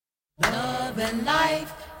love and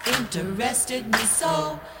life interested me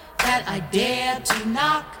so that I dared to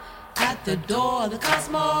knock at the door of the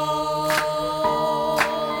cosmos.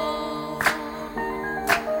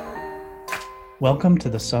 Welcome to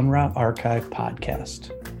the Sun Ra Archive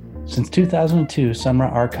podcast. Since 2002, Sun Ra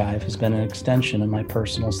Archive has been an extension of my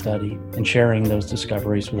personal study and sharing those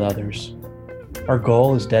discoveries with others. Our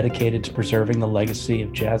goal is dedicated to preserving the legacy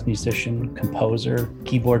of jazz musician, composer,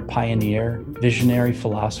 keyboard pioneer, visionary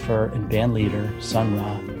philosopher, and band leader Sun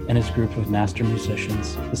Ra and his group of master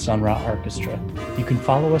musicians, the Sun Ra Orchestra. You can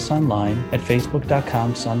follow us online at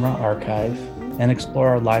facebook.com/Sun Ra Archive and explore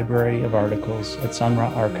our library of articles at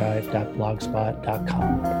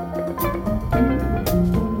sunraarchive.blogspot.com.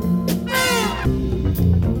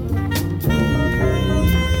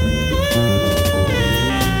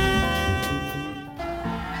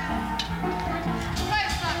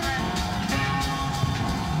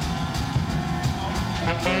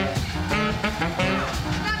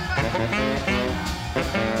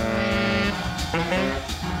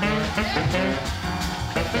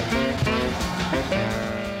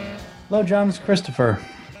 Hello, John. It's Christopher.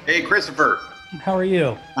 Hey, Christopher. How are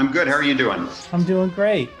you? I'm good. How are you doing? I'm doing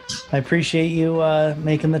great. I appreciate you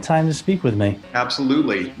making the time to speak with me.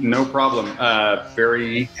 Absolutely. No problem.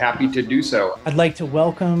 Very happy to do so. I'd like to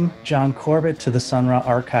welcome John Corbett to the Sun Ra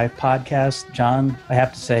Archive podcast. John, I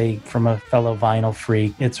have to say, from a fellow vinyl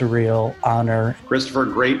freak, it's a real honor. Christopher,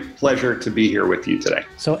 great pleasure to be here with you today.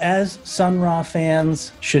 So as Sun Ra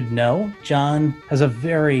fans should know, John has a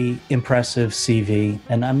very impressive CV,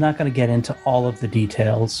 and I'm not going to get into all of the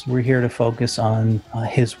details. We're here to focus on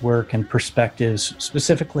his work and perspectives,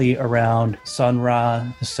 specifically around Sun Ra,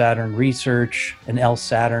 the Saturn Research, and El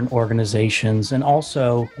Saturn organizations, and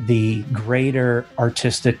also the greater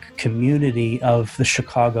artistic community of the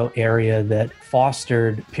Chicago area that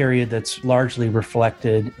fostered a period that's largely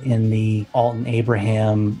reflected in the Alton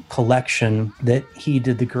Abraham collection that he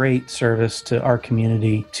did the great service to our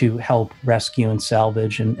community to help rescue and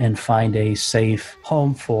salvage and find a safe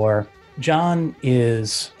home for. John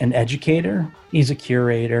is an educator, he's a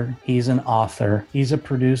curator, he's an author, he's a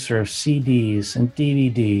producer of CDs and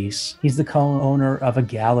DVDs, he's the co-owner of a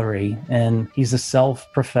gallery, and he's a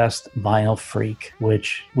self-professed vinyl freak,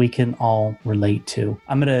 which we can all relate to.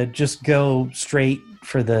 I'm going to just go straight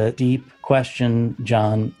for the deep question,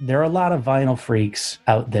 John. There are a lot of vinyl freaks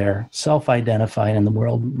out there, self-identified in the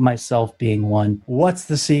world, myself being one. What's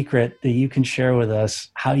the secret that you can share with us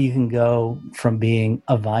how you can go from being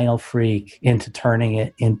a vinyl freak into turning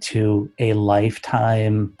it into a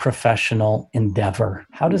lifetime professional endeavor?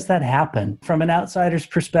 How does that happen? From an outsider's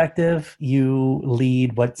perspective, you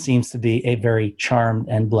lead what seems to be a very charmed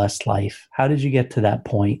and blessed life. How did you get to that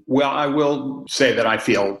point? Well, I will say that I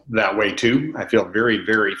feel that way too. I feel very,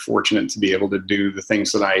 very fortunate to be able to do the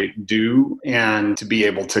things that I do and to be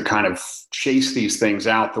able to kind of chase these things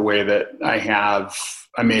out the way that I have.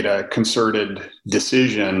 I made a concerted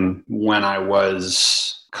decision when I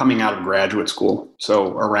was coming out of graduate school,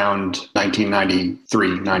 so around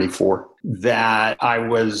 1993, 94, that I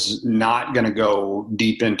was not going to go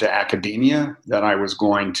deep into academia, that I was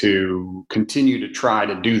going to continue to try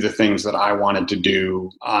to do the things that I wanted to do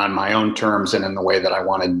on my own terms and in the way that I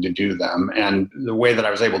wanted to do them. And the way that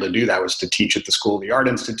I was able to do that was to teach at the School of the Art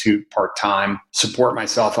Institute part-time, support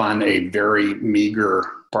myself on a very meager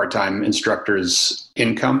part-time instructor's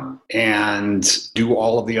income, and do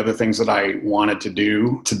all of the other things that I wanted to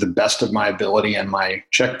do to the best of my ability and my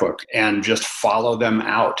checkbook, and just follow them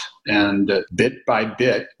out. And bit by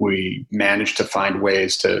bit, we managed to find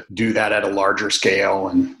ways to do that at a larger scale.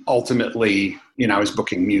 And ultimately, I was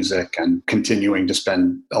booking music and continuing to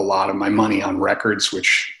spend a lot of my money on records,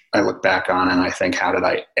 which I look back on and I think, how did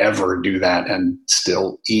I ever do that and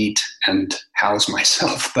still eat and house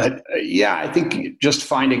myself? But I think just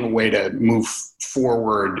finding a way to move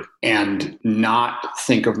forward and not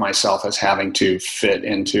think of myself as having to fit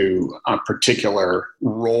into a particular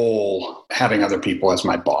role, having other people as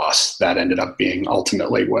my boss, that ended up being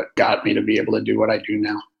ultimately what got me to be able to do what I do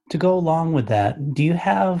now. To go along with that, do you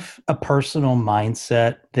have a personal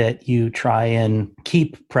mindset that you try and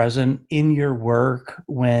keep present in your work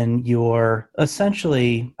when you're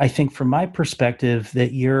essentially, I think from my perspective,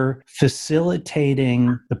 that you're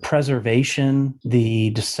facilitating the preservation, the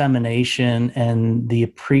dissemination, and the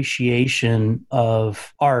appreciation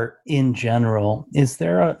of art in general? Is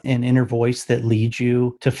there an inner voice that leads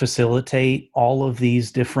you to facilitate all of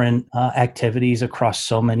these different activities across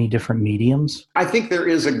so many different mediums? I think there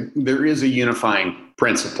is a unifying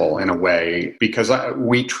principle in a way, because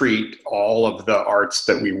we treat all of the arts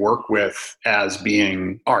that we work with as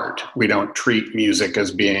being art. We don't treat music as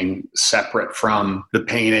being separate from the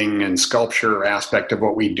painting and sculpture aspect of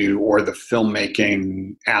what we do or the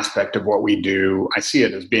filmmaking aspect of what we do. I see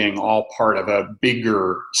it as being all part of a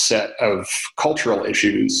bigger set of cultural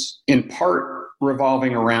issues, in part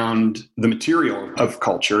revolving around the material of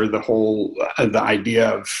culture, the idea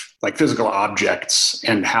of like physical objects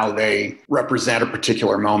and how they represent a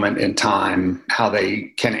particular moment in time, how they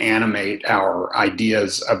can animate our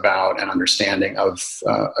ideas about an understanding of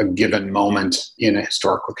a given moment in a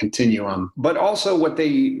historical continuum, but also what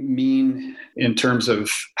they mean in terms of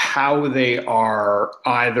how they are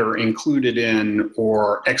either included in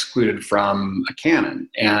or excluded from a canon.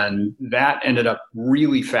 And that ended up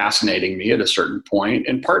really fascinating me at a certain point,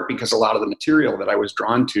 in part because a lot of the material that I was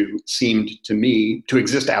drawn to seemed to me to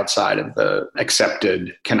exist outside of the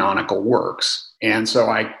accepted canonical works. And so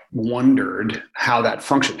I wondered how that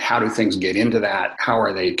functioned. How do things get into that? How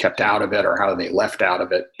are they kept out of it, or how are they left out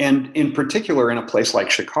of it? And in particular, in a place like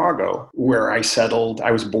Chicago, where I settled,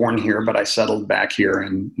 I was born here, but I settled back here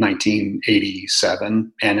in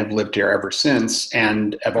 1987 and have lived here ever since,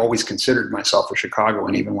 and have always considered myself a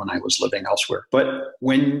Chicagoan, even when I was living elsewhere. But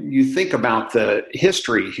when you think about the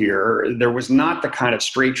history here, there was not the kind of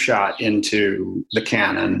straight shot into the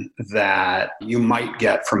canon that you might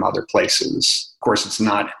get from other places. Of course, it's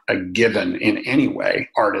not a given in any way.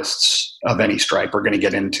 Artists of any stripe are going to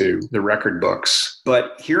get into the record books.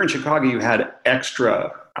 But here in Chicago, you had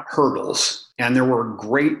extra hurdles. And there were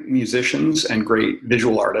great musicians and great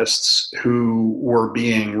visual artists who were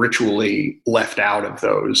being ritually left out of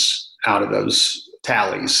those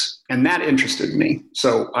tallies. And that interested me.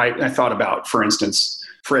 So I thought about, for instance,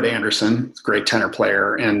 Fred Anderson, great tenor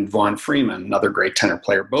player, and Vaughn Freeman, another great tenor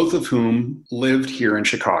player, both of whom lived here in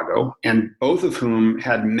Chicago, and both of whom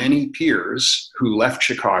had many peers who left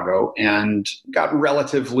Chicago and got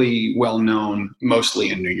relatively well known,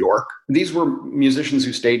 mostly in New York. These were musicians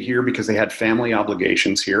who stayed here because they had family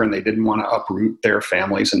obligations here, and they didn't want to uproot their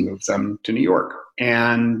families and move them to New York.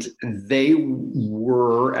 And they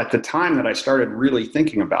were, at the time that I started really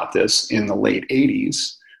thinking about this in the late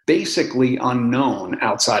 80s, basically unknown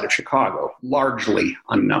outside of Chicago, largely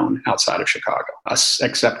unknown outside of Chicago,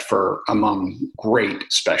 except for among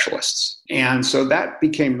great specialists. And so that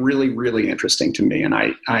became really, really interesting to me. And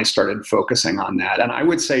I started focusing on that. And I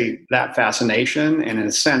would say that fascination, and in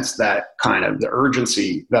a sense, that kind of the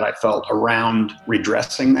urgency that I felt around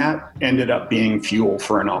redressing that, ended up being fuel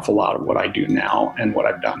for an awful lot of what I do now and what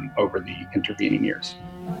I've done over the intervening years.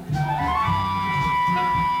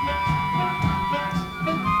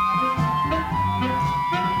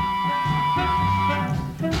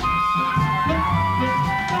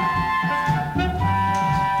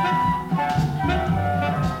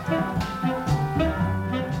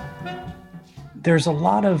 There's a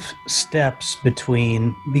lot of steps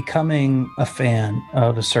between becoming a fan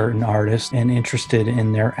of a certain artist and interested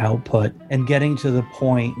in their output and getting to the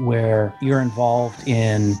point where you're involved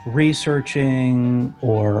in researching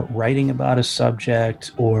or writing about a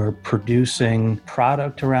subject or producing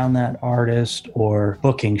product around that artist or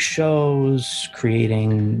booking shows,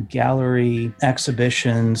 creating gallery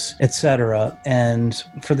exhibitions, etc. And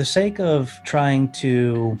for the sake of trying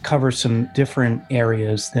to cover some different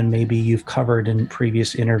areas than maybe you've covered in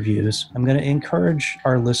previous interviews, I'm going to encourage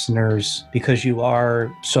our listeners, because you are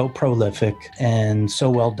so prolific and so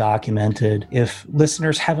well documented, if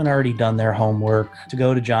listeners haven't already done their homework, to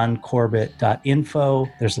go to johncorbett.info.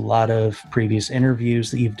 There's a lot of previous interviews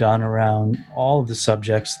that you've done around all of the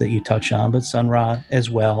subjects that you touch on, but Sun Ra as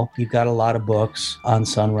well. You've got a lot of books on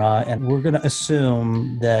Sun Ra, and we're going to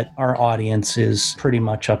assume that our audience is pretty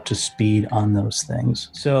much up to speed on those things.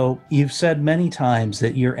 So you've said many times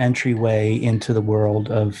that your entryway into the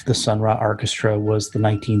world of the Sun Ra Orchestra was the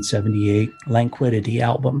 1978 Languidity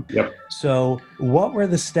album. Yep. So what were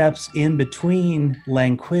the steps in between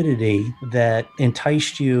Languidity that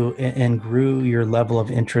enticed you and grew your level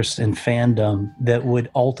of interest and fandom that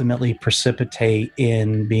would ultimately precipitate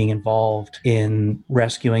in being involved in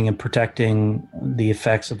rescuing and protecting the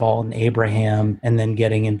effects of Alton Abraham, and then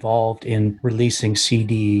getting involved in releasing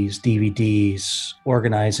CDs, DVDs,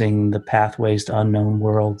 organizing the Pathways to Unknown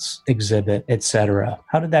Worlds exhibit, etc.?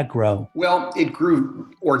 How did that grow? Well, it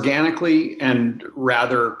grew organically and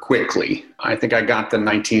rather quickly. I think I got the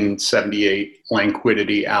 1978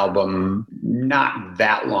 Languidity album not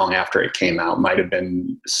that long after it came out, might have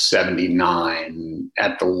been 79.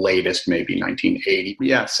 at the latest, maybe 1980.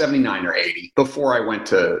 Yeah, 79 or 80, before I went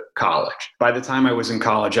to college. By the time I was in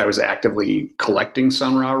college, I was actively collecting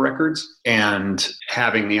Sun Ra records and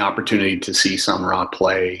having the opportunity to see Sun Ra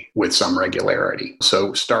play with some regularity.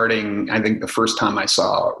 So starting, I think the first time I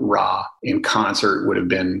saw Ra in concert would have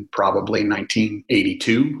been probably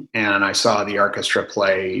 1982. And I saw the orchestra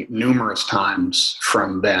play numerous times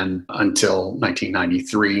from then until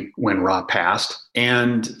 1993 when Ra passed.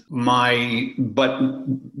 But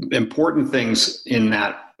important things in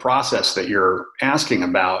that process that you're asking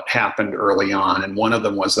about happened early on. And one of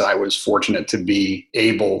them was that I was fortunate to be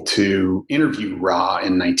able to interview Ra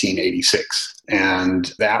in 1986.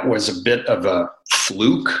 And that was a bit of a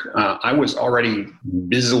fluke. I was already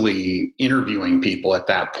busily interviewing people at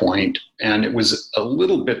that point, and it was a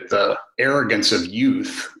little bit the arrogance of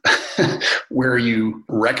youth where you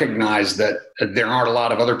recognize that there aren't a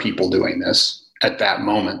lot of other people doing this at that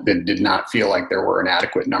moment. That did not feel like there were an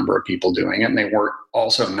adequate number of people doing it. And they weren't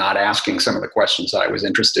also not asking some of the questions that I was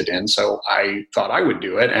interested in. So I thought I would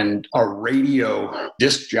do it. And a radio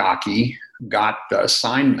disc jockey got the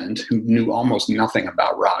assignment, who knew almost nothing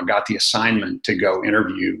about Ra, got the assignment to go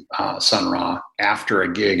interview Sun Ra after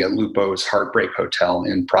a gig at Lupo's Heartbreak Hotel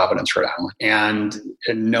in Providence, Rhode Island. And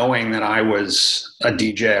knowing that I was a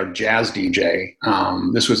DJ, a jazz DJ,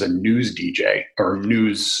 this was a news DJ or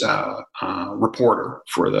news reporter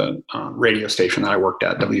for the radio station that I worked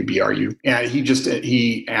at, WBRU. And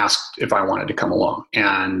he asked if I wanted to come along.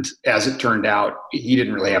 And as it turned out, he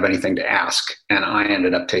didn't really have anything to ask. And I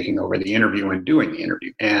ended up taking over the interview and doing the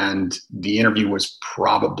interview. And the interview was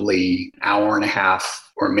probably an hour and a half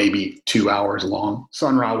or maybe 2 hours long.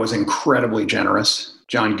 Sun Ra was incredibly generous.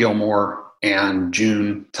 John Gilmore and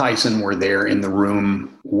June Tyson were there in the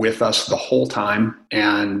room with us the whole time.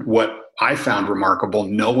 And what I found remarkable,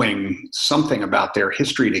 knowing something about their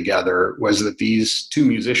history together, was that these two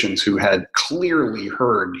musicians who had clearly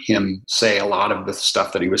heard him say a lot of the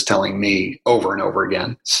stuff that he was telling me over and over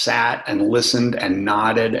again, sat and listened and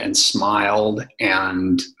nodded and smiled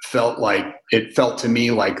and it felt to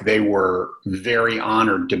me like they were very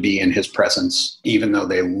honored to be in his presence, even though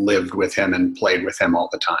they lived with him and played with him all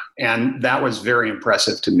the time. And that was very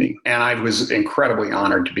impressive to me. And I was incredibly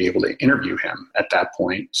honored to be able to interview him at that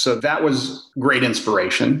point. So that was great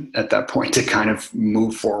inspiration at that point to kind of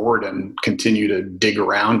move forward and continue to dig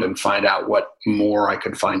around and find out what more I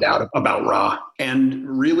could find out about Ra.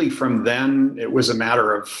 And really from then, it was a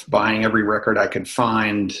matter of buying every record I could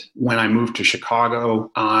find. When I moved to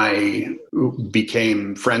Chicago, I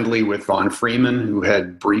became friendly with Von Freeman, who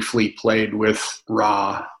had briefly played with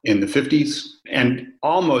Ra in the 50s. And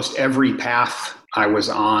almost every path I was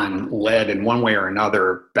on led in one way or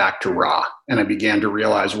another back to Ra. And I began to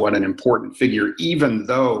realize what an important figure, even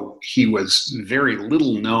though he was very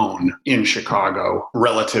little known in Chicago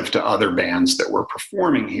relative to other bands that were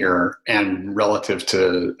performing here and relative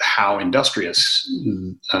to how industrious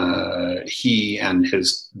he and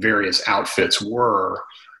his various outfits were.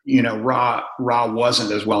 You know, Ra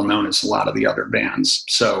wasn't as well known as a lot of the other band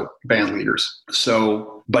leaders.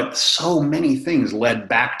 But so many things led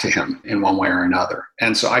back to him in one way or another.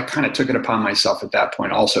 And so I kind of took it upon myself at that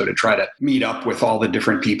point also to try to meet up with all the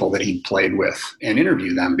different people that he'd played with and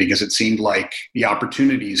interview them, because it seemed like the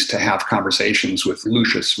opportunities to have conversations with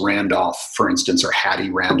Lucius Randolph, for instance, or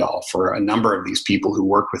Hattie Randolph, or a number of these people who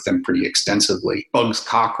worked with him pretty extensively. Bugs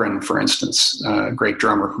Cochran, for instance, a great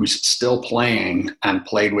drummer who's still playing and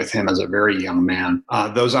played with him as a very young man.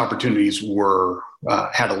 Those opportunities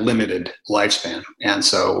had a limited lifespan. And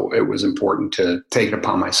so it was important to take it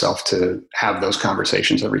upon myself to have those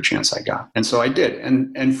conversations every chance I got. And so I did.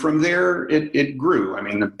 And from there, it grew. I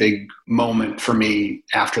mean, the big moment for me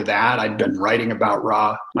after that, I'd been writing about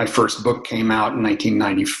Ra. My first book came out in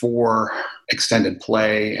 1994. Extended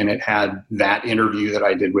play, and it had that interview that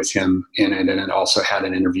I did with him in it, and it also had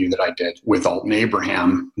an interview that I did with Alton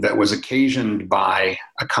Abraham that was occasioned by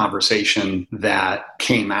a conversation that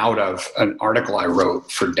came out of an article I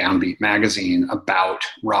wrote for Downbeat magazine about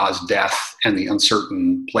Ra's death and the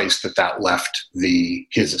uncertain place that left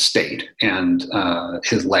his estate and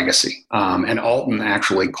his legacy. And Alton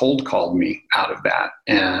actually cold called me out of that,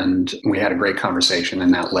 and we had a great conversation,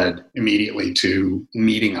 and that led immediately to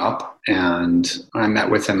meeting up. And I met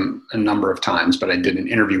with him a number of times, but I did an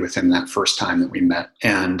interview with him that first time that we met.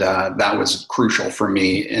 And that was crucial for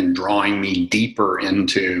me in drawing me deeper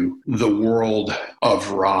into the world of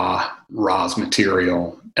Ra's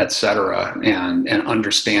material et cetera, and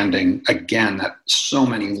understanding, again, that so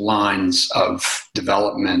many lines of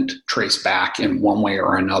development trace back in one way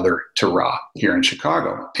or another to Ra here in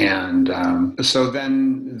Chicago. And so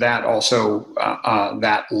then that also,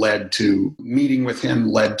 that led to meeting with him,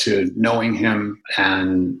 led to knowing him.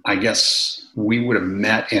 And I guess we would have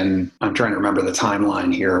met I'm trying to remember the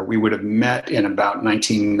timeline here. We would have met in about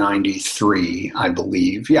 1993, I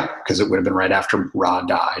believe. Yeah, because it would have been right after Ra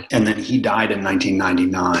died. And then he died in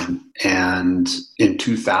 1999. And in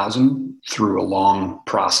 2000, through a long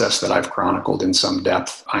process that I've chronicled in some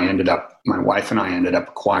depth, my wife and I ended up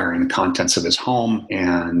acquiring the contents of his home.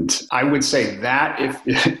 And I would say that if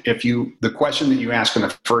the question that you asked in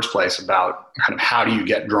the first place about kind of how do you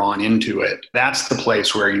get drawn into it, that's the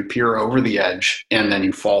place where you peer over the edge and then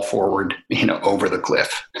you fall forward, over the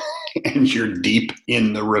cliff and you're deep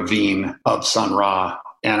in the ravine of Sun Ra.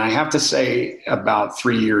 And I have to say, about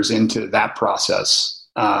 3 years into that process,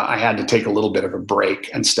 I had to take a little bit of a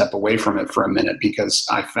break and step away from it for a minute because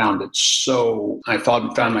I found myself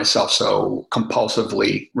so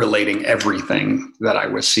compulsively relating everything that I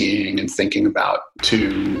was seeing and thinking about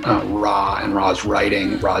to Ra and Ra's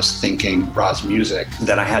writing, Ra's thinking, Ra's music,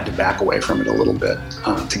 that I had to back away from it a little bit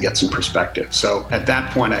to get some perspective. So at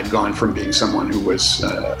that point, I'd gone from being someone who was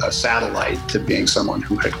a satellite to being someone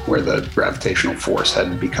where the gravitational force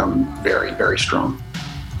had become very, very strong.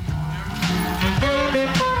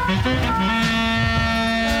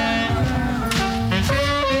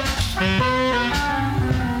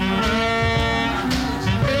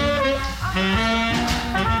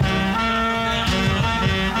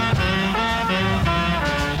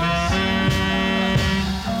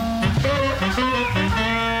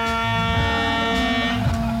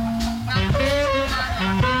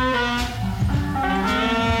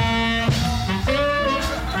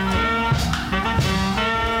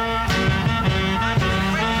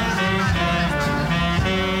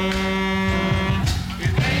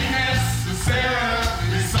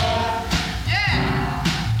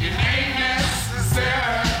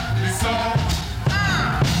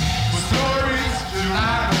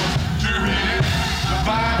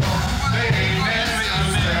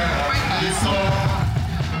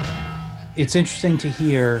 It's interesting to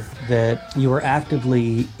hear that you were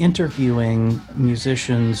actively interviewing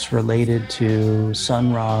musicians related to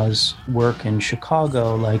Sun Ra's work in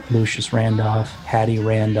Chicago, like Lucius Randolph, Hattie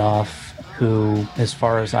Randolph, who, as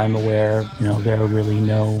far as I'm aware, there are really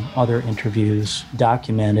no other interviews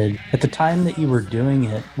documented. At the time that you were doing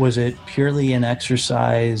it, was it purely an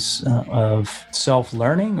exercise of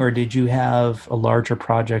self-learning, or did you have a larger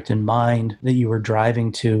project in mind that you were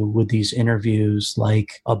driving to with these interviews,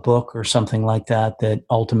 like a book or something like that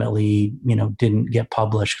ultimately, didn't get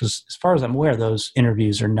published? Because as far as I'm aware, those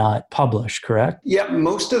interviews are not published, correct? Yeah,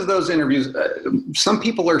 most of those interviews, some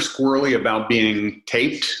people are squirrely about being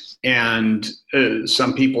taped. And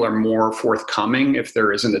some people are more forthcoming if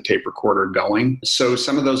there isn't a tape recorder going. So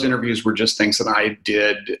some of those interviews were just things that I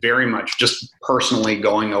did very much just personally,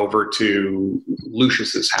 going over to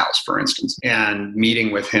Lucius's house, for instance, and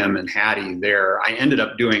meeting with him and Hattie there. I ended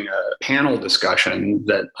up doing a panel discussion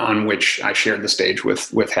on which I shared the stage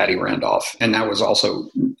with Hattie Randolph. And that was also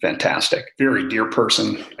fantastic. Very dear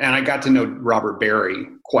person. And I got to know Robert Barry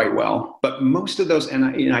quite well. But most of those, and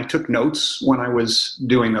I took notes when I was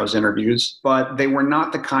doing those interviews, but they were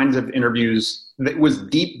not the kinds of interviews that was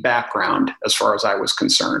deep background as far as I was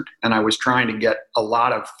concerned. And I was trying to get a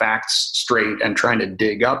lot of facts straight and trying to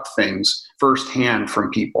dig up things firsthand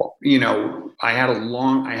from people. I had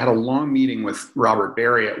a long meeting with Robert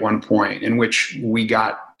Barry at one point in which we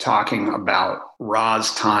got talking about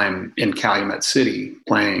Ra's time in Calumet City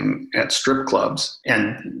playing at strip clubs.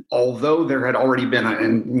 And although there had already been,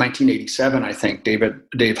 in 1987, I think,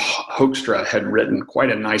 Dave Hoekstra had written quite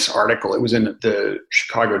a nice article. It was in the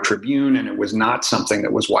Chicago Tribune, and it was not something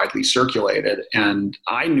that was widely circulated. And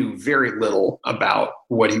I knew very little about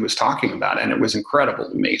what he was talking about, and it was incredible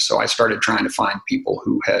to me. So I started trying to find people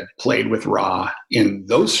who had played with Ra in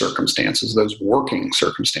those circumstances, those working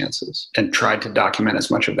circumstances, and tried to document as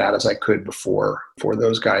much of that as I could before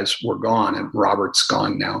those guys were gone. And Robert's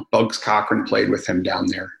gone now. Bugs Cochran played with him down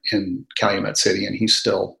there in Calumet City, and he's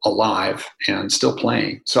still alive and still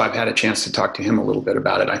playing. So I've had a chance to talk to him a little bit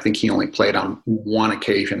about it. I think he only played on one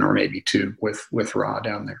occasion or maybe two with Ra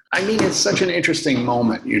down there. I mean, it's such an interesting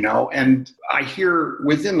moment, and I hear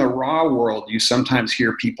within the Ra world, you sometimes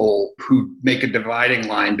hear people who make a dividing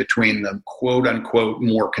line between the quote unquote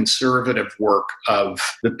more conservative work of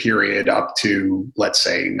the period up to, let's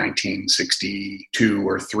say, 1960, 2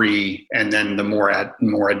 or 3, and then the more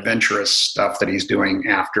adventurous stuff that he's doing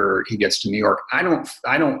after he gets to New York. I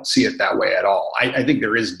don't see it that way at all. I think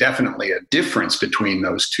there is definitely a difference between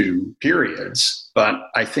those two periods. But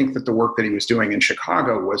I think that the work that he was doing in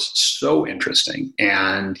Chicago was so interesting,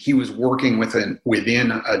 and he was working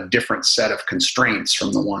within a different set of constraints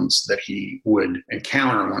from the ones that he would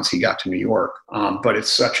encounter once he got to New York. But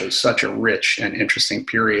it's such a rich and interesting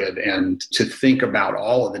period, and to think about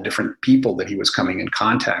all of the different people that he was coming in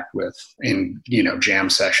contact with in jam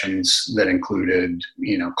sessions that included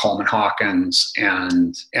Coleman Hawkins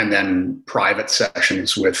and then private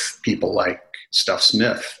sessions with people like Stuff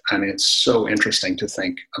Smith. I mean, it's so interesting to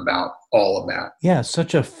think about all of that. Yeah,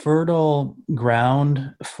 such a fertile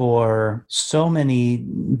ground for so many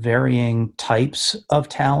varying types of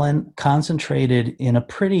talent concentrated in a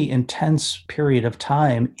pretty intense period of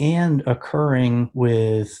time and occurring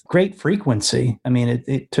with great frequency. I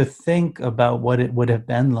mean, to think about what it would have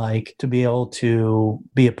been like to be able to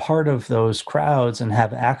be a part of those crowds and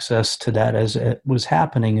have access to that as it was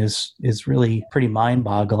happening is really pretty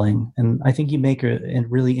mind-boggling. And I think you make a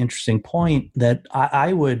really interesting point that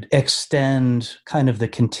I would extend kind of the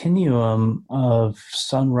continuum of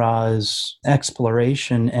Sun Ra's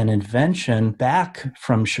exploration and invention back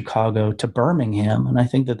from Chicago to Birmingham. And I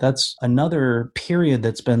think that that's another period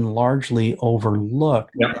that's been largely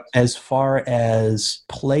overlooked as far as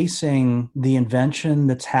placing the invention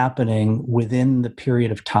that's happening within the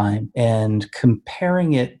period of time and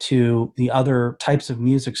comparing it to the other types of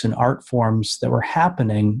musics and art forms that were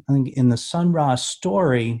happening. I think in the Sun Ra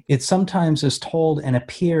story, it sometimes is told and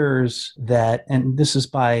appears that, and this is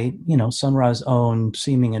by, Sun Ra's own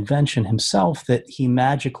seeming invention himself, that he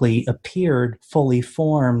magically appeared fully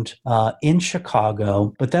formed in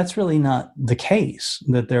Chicago. But that's really not the case,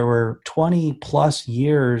 that there were 20 plus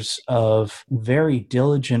years of very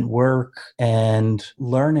diligent work and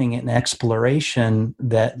learning and exploration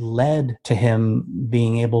that led to him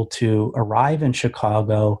being able to arrive in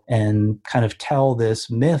Chicago and kind of tell this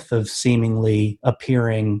myth of seemingly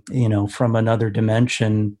appearing, from another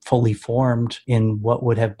dimension, fully formed in what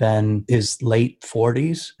would have been his late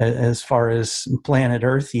 40s as far as planet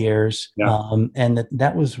Earth years. And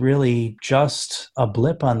that was really just a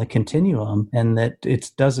blip on the continuum, and that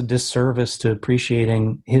it does a disservice to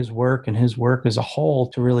appreciating his work and his work as a whole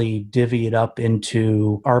to really divvy it up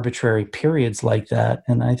into arbitrary periods like that.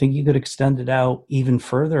 And I think you could extend it out even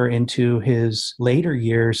further into his later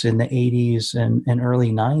years in the 80s and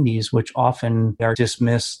early 90s, which often are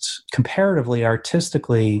dismissed comparatively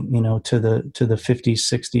artistically, to the 50s,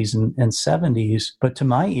 60s, and 70s. But to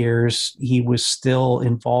my ears, he was still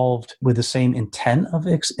involved with the same intent of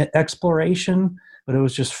exploration, but it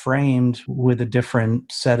was just framed with a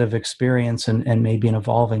different set of experience and maybe an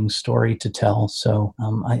evolving story to tell. So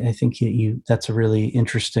I think that's a really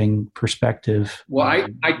interesting perspective. Well,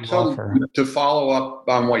 to follow up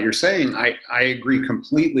on what you're saying, I agree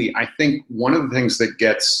completely. I think one of the things that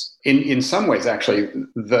gets, in some ways, actually,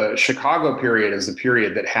 the Chicago period is the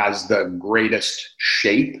period that has the greatest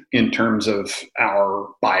shape in terms of our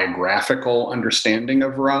biographical understanding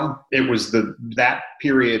of Ra. It was that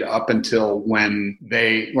period up until when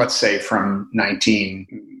they, let's say from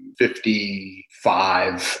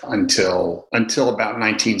 1955 until about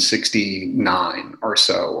 1969 or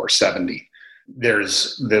so, or 70.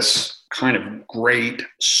 There's this kind of great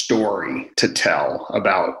story to tell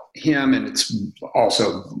about him, and it's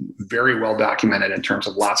also very well documented in terms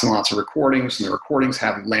of lots and lots of recordings, and the recordings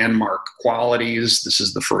have landmark qualities. This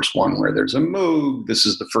is the first one where there's a moog, this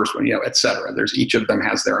is the first one, et cetera. Each of them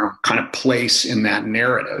has their own kind of place in that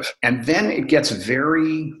narrative. And then it gets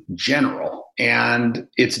very general, and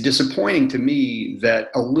it's disappointing to me that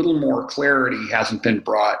a little more clarity hasn't been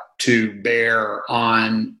brought to bear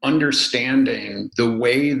on understanding the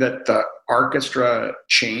way that the orchestra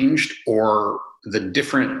changed, or the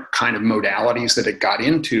different kind of modalities that it got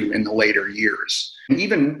into in the later years, and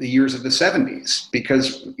even the years of the 70s.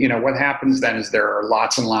 Because, what happens then is there are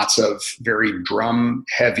lots and lots of very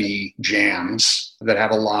drum-heavy jams that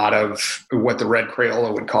have a lot of what the Red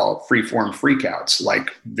Crayola would call freeform freakouts,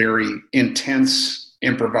 like very intense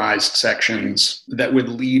improvised sections that would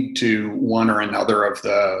lead to one or another of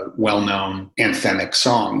the well-known anthemic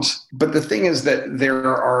songs. But the thing is that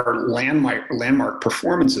there are landmark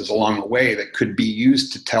performances along the way that could be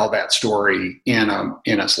used to tell that story in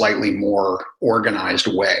a slightly more organized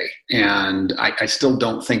way. And I still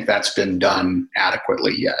don't think that's been done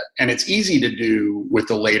adequately yet. And it's easy to do with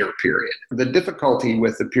the later period. The difficulty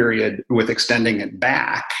with the period, with extending it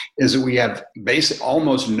back, is that we have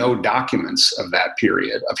almost no documents of that period.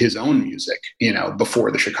 period of his own music.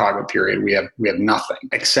 Before the Chicago period, we have nothing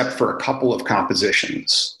except for a couple of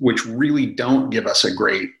compositions, which really don't give us a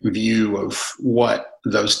great view of what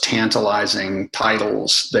those tantalizing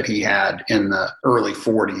titles that he had in the early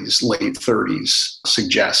 40s, late 30s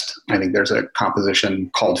suggest. I think there's a composition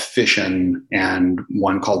called Fission and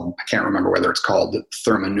one called, I can't remember whether it's called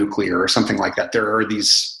Thermonuclear or something like that. There are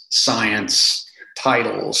these science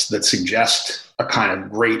titles that suggest a kind of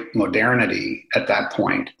great modernity at that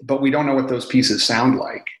point, but we don't know what those pieces sound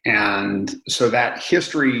like. And so that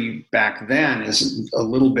history back then is a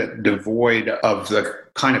little bit devoid of the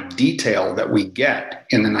kind of detail that we get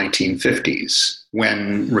in the 1950s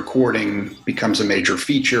when recording becomes a major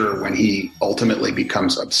feature, when he ultimately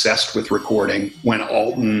becomes obsessed with recording, when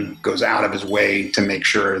Alton goes out of his way to make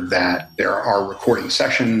sure that there are recording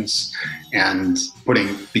sessions and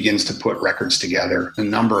begins to put records together, a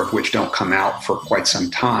number of which don't come out for quite some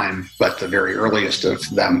time, but the very earliest of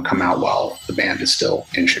them come out while the band is still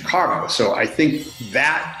in Chicago. So I think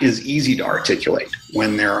that is easy to articulate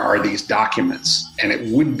when there are these documents, and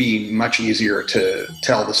it would be much easier to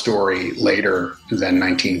tell the story later than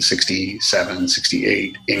 1967,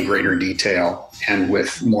 68 in greater detail and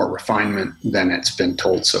with more refinement than it's been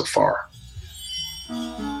told so far.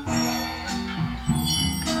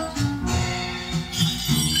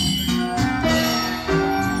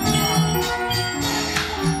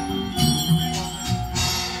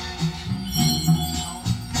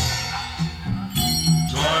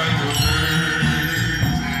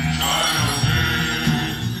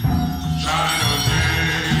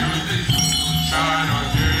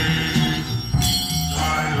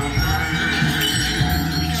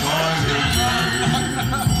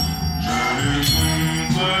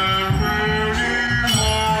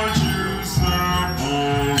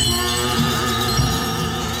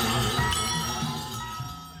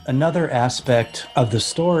 Another aspect of the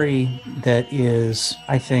story that is,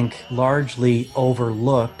 I think, largely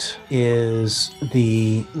overlooked is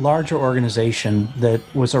the larger organization that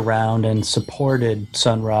was around and supported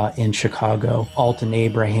Sun Ra in Chicago. Alton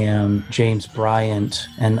Abraham, James Bryant,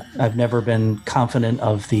 and I've never been confident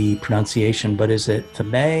of the pronunciation, but is it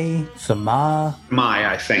Thamai? Thamai,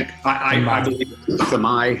 I think. I believe it's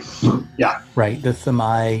Thamai. Yeah. Right, the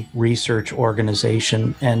Thamai Research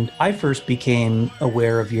Organization. And I first became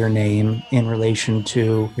aware of your name in relation to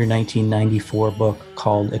your 1994 book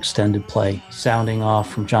called Extended Play, sounding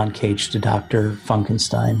off from John Cage to Dr.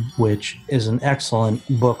 Funkenstein, which is an excellent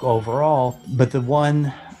book overall. But the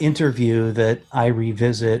one interview that I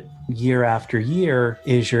revisit year after year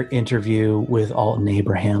is your interview with Alton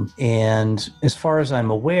Abraham. And as far as I'm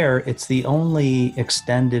aware, it's the only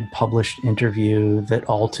extended published interview that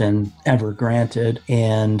Alton ever granted.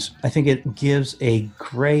 And I think it gives a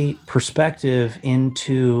great perspective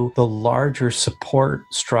into the larger support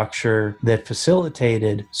structure that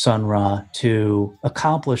facilitated Sun Ra to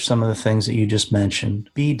accomplish some of the things that you just mentioned,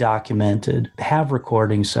 be documented, have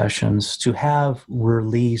recording sessions, to have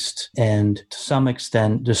released and to some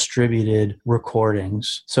extent distributed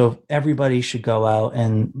recordings. So everybody should go out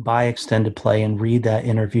and buy Extended Play and read that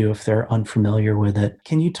interview if they're unfamiliar with it.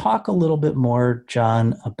 Can you talk a little bit more,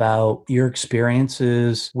 John, about your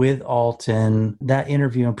experiences with Alton, that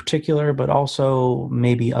interview in particular, but also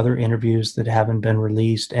maybe other interviews that haven't been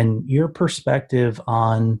released, and your perspective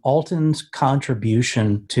on Alton's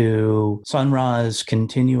contribution to Sun Ra's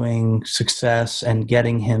continuing success and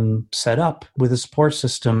getting him set up with a support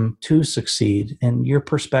system to succeed, and your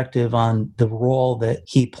perspective on the role that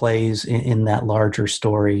he plays in that larger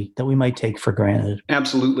story that we might take for granted?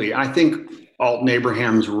 Absolutely. I think Alton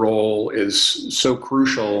Abraham's role is so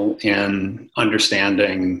crucial in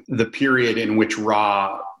understanding the period in which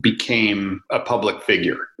Ra became a public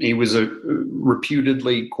figure. He was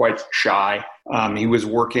reputedly quite shy. He was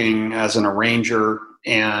working as an arranger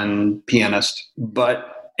and pianist,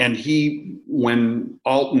 when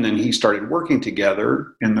Alton and he started working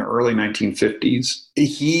together in the early 1950s,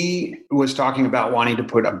 he was talking about wanting to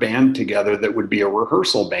put a band together that would be a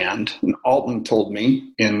rehearsal band. And Alton told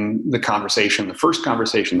me in the first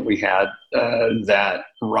conversation that we had, that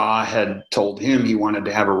Ra had told him he wanted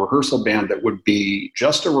to have a rehearsal band that would be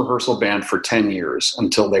just a rehearsal band for 10 years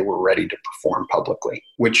until they were ready to perform publicly,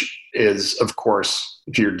 which is, of course,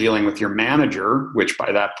 if you're dealing with your manager, which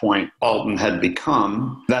by that point Alton had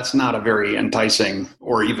become, that's not a very enticing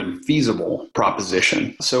or even feasible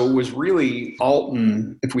proposition. So it was really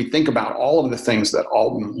Alton, if we think about all of the things that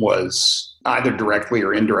Alton was either directly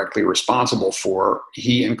or indirectly responsible for,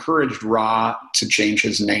 he encouraged Ra to change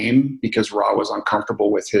his name because Ra was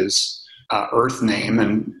uncomfortable with his Earth name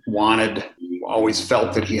and always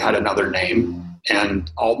felt that he had another name.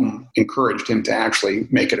 And Alton encouraged him to actually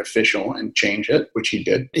make it official and change it, which he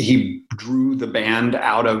did. He drew the band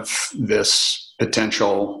out of this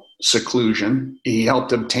potential seclusion. He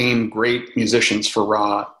helped obtain great musicians for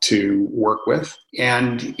Ra to work with.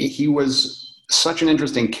 And he was such an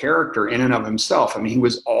interesting character in and of himself. I mean, he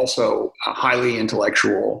was also a highly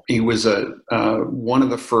intellectual. He was one of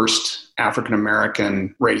the first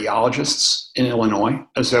African-American radiologists in Illinois.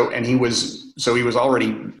 So he was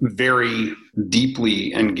already very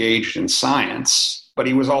deeply engaged in science, but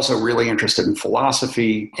he was also really interested in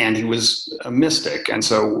philosophy, and he was a mystic. And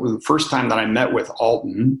so the first time that I met with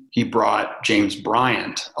Alton, he brought James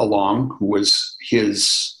Bryant along, who was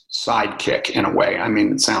his sidekick in a way. I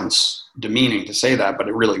mean, it sounds demeaning to say that, but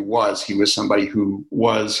it really was. He was somebody who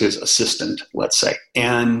was his assistant, let's say.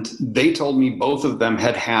 And they told me both of them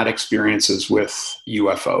had had experiences with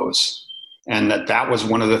UFOs, and that was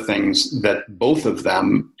one of the things that both of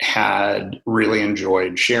them had really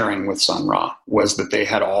enjoyed sharing with Sun Ra, was that they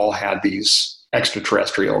had all had these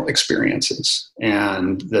extraterrestrial experiences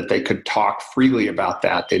and that they could talk freely about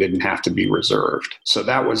that. They didn't have to be reserved. So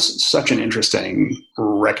that was such an interesting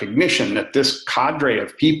recognition that this cadre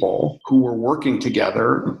of people who were working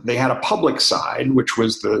together, they had a public side, which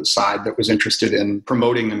was the side that was interested in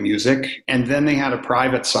promoting the music. And then they had a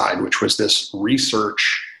private side, which was this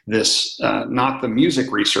research, not the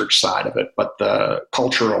music research side of it, but the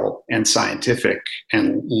cultural and scientific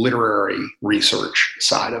and literary research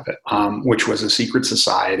side of it, which was a secret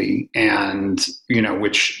society. And,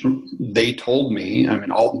 which they told me, I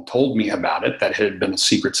mean, Alton told me about it, that it had been a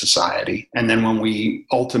secret society. And then when we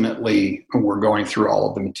ultimately were going through all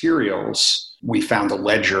of the materials, we found a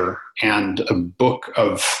ledger and a book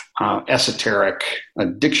of a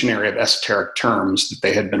dictionary of esoteric terms that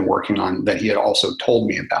they had been working on that he had also told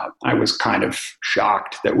me about. I was kind of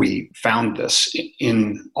shocked that we found this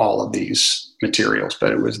in all of these materials,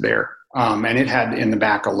 but it was there. And it had in the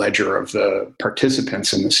back a ledger of the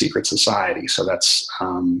participants in the secret society. So that's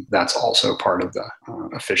also part of the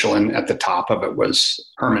official. And at the top of it was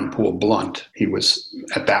Herman Poole Blunt. He was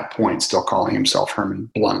at that point still calling himself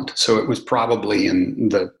Herman Blunt. So it was probably in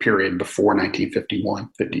the period before 1951,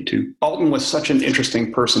 52. Alton was such an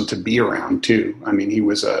interesting person to be around too. I mean, he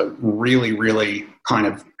was a really, really kind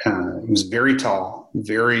of, he was very tall,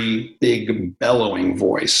 very big, bellowing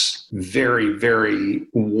voice, very, very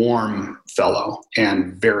warm fellow,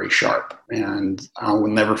 and very sharp. And I will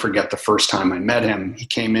never forget the first time I met him. He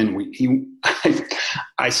came in,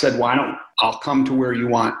 I said, I'll come to where you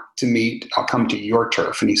want to meet. I'll come to your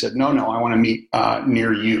turf. And he said, no, I want to meet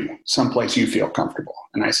near you, someplace you feel comfortable.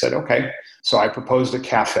 And I said, okay. So I proposed a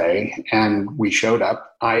cafe, and we showed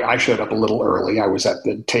up. I showed up a little early. I was at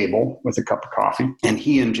the table with a cup of coffee, and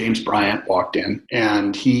he and James Bryant walked in,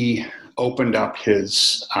 and he opened up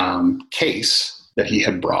his case that he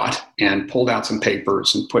had brought and pulled out some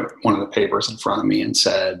papers and put one of the papers in front of me and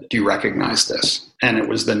said, do you recognize this? And it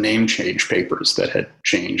was the name change papers that had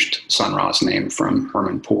changed Sun Ra's name from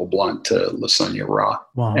Herman Poole Blunt to Lasunya Ra.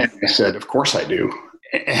 Wow. And I said, of course I do.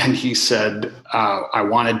 And he said, I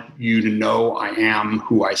wanted you to know I am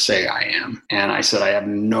who I say I am. And I said, I had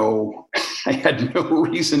no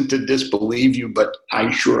reason to disbelieve you, but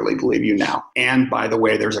I surely believe you now. And by the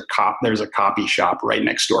way, there's a copy shop right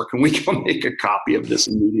next door. Can we go make a copy of this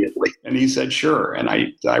immediately? And he said, sure. And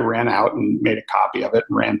I ran out and made a copy of it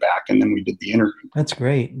and ran back. And then we did the interview. That's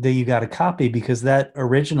great that you got a copy, because that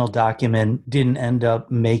original document didn't end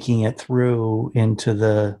up making it through into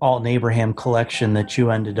the Alton Abraham collection that you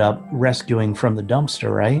ended up rescuing from the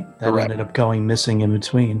dumpster, right? That Correct. ended up going missing in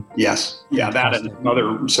between. Yes. Yeah, that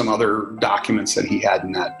and some other documents that he had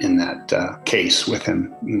in that case with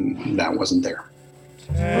him, that wasn't there.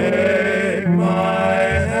 Take my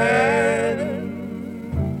hand,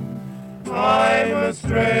 I'm a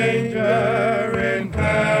stranger in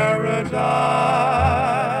paradise,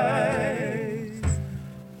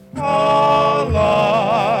 all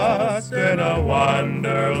lost in a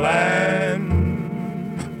wonderland,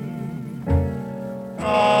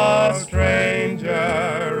 a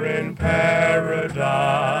stranger in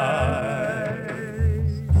paradise.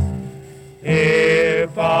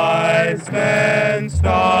 If I stand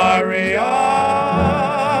starry-eyed,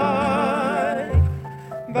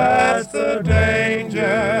 that's the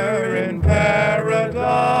danger in paradise.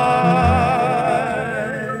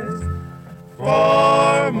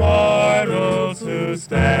 For mortals who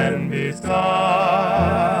stand beside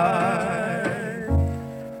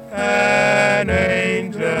an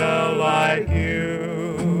angel like you.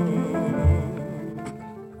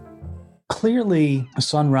 clearly,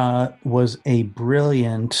 Sun Ra was a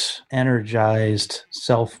brilliant, energized,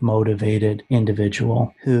 self-motivated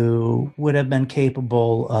individual who would have been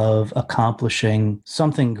capable of accomplishing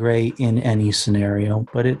something great in any scenario.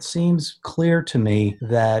 But it seems clear to me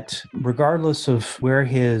that regardless of where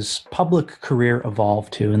his public career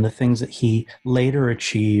evolved to and the things that he later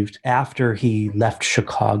achieved after he left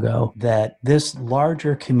Chicago, that this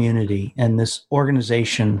larger community and this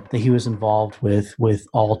organization that he was involved with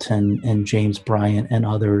Alton and James Bryant and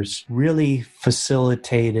others, really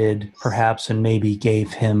facilitated perhaps and maybe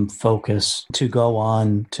gave him focus to go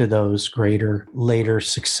on to those greater later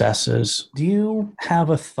successes. Do you have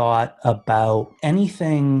a thought about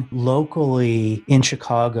anything locally in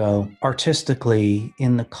Chicago, artistically,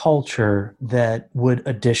 in the culture, that would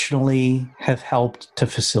additionally have helped to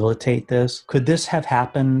facilitate this? Could this have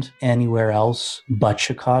happened anywhere else but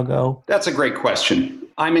Chicago? That's a great question.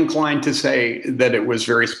 I'm inclined to say that it was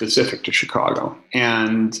very specific to Chicago.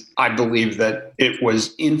 And I believe that it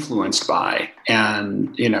was influenced by,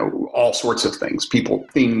 and, all sorts of things, people,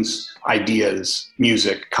 things, ideas,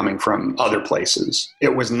 music coming from other places.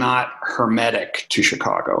 It was not hermetic to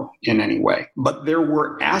Chicago in any way. But there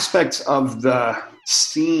were aspects of the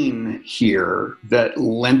scene here that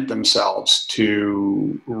lent themselves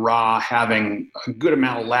to Ra having a good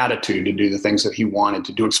amount of latitude to do the things that he wanted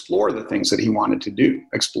to do, explore the things that he wanted to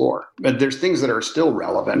explore. But there's things that are still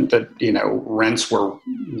relevant that, rents were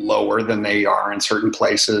lower than they are in certain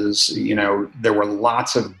places. There were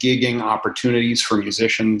lots of gigging opportunities for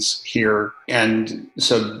musicians here. And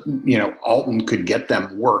so, Alton could get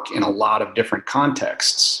them work in a lot of different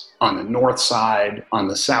contexts. On the north side, on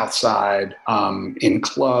the south side, in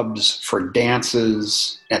clubs, for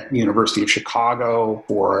dances, at the University of Chicago,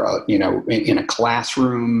 or, in a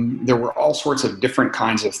classroom. There were all sorts of different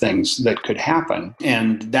kinds of things that could happen.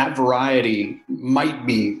 And that variety might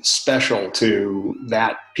be special to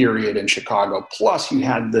that period in Chicago. Plus, you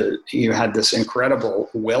had this incredible,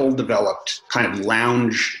 well-developed kind of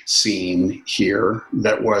lounge scene here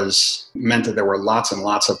that meant that there were lots and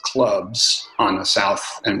lots of clubs on the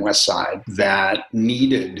south and west side that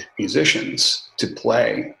needed musicians to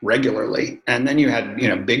play regularly. And then you had,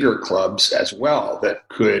 bigger clubs as well that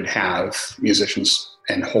could have musicians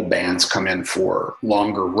and whole bands come in for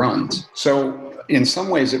longer runs. So in some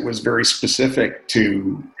ways, it was very specific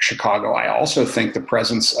to Chicago. I also think the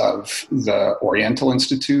presence of the Oriental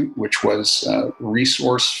Institute, which was a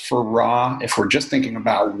resource for Ra, if we're just thinking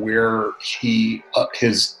about where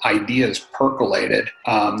his ideas percolated,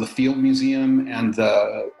 the Field Museum and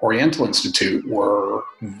the Oriental Institute were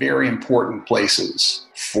very important places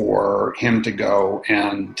for him to go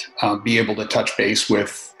and be able to touch base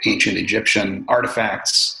with ancient Egyptian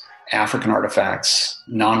artifacts, African artifacts,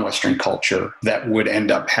 non-Western culture that would end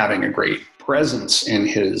up having a great presence in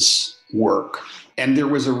his work. And there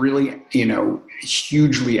was a really,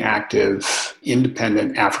 hugely active,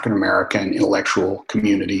 independent African-American intellectual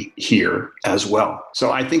community here as well.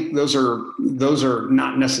 So I think those are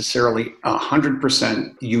not necessarily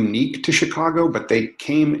 100% unique to Chicago, but they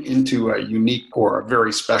came into a unique or a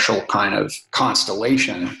very special kind of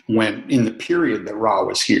constellation when in the period that Ra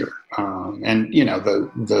was here.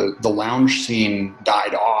 The lounge scene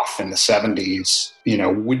died off in the 70s,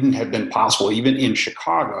 wouldn't have been possible even in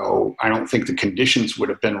Chicago. I don't think the conditions would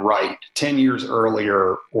have been right 10 years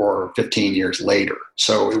earlier or 15 years later.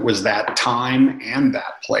 So it was that time and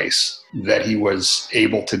that place that he was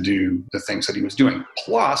able to do the things that he was doing.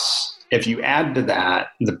 Plus, if you add to that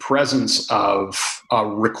the presence of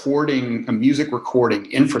a music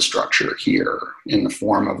recording infrastructure here in the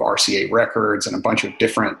form of RCA Records and a bunch of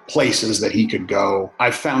different places that he could go,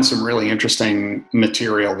 I've found some really interesting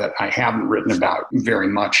material that I haven't written about very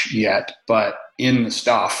much yet, but in the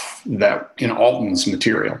stuff that in Alton's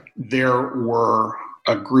material, there were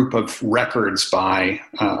a group of records by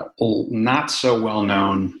a not so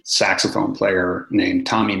well-known saxophone player named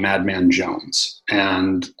Tommy Madman Jones.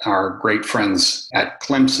 And our great friends at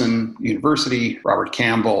Clemson University, Robert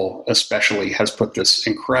Campbell especially, has put this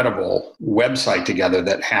incredible website together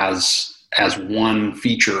that has as one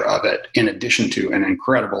feature of it, in addition to an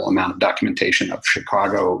incredible amount of documentation of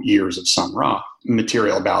Chicago years of Sun Ra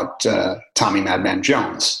material about Tommy Madman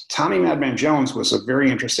Jones. Tommy Madman Jones was a very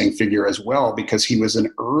interesting figure as well because he was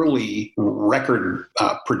an early record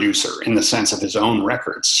producer in the sense of his own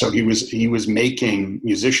records. So he was making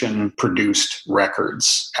musician-produced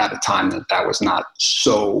records at a time that was not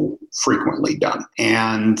so frequently done.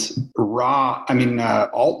 And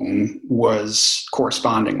Alton was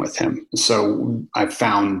corresponding with him. So I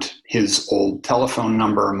found his old telephone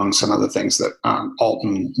number among some other things that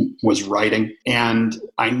Alton was writing. And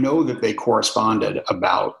I know that they corresponded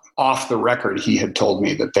about off the record, he had told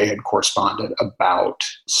me that they had corresponded about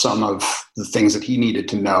some of the things that he needed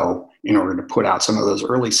to know in order to put out some of those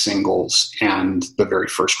early singles and the very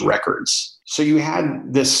first records. So you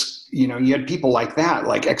had this, you had people like that,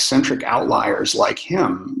 like eccentric outliers like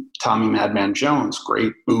him, Tommy Madman Jones,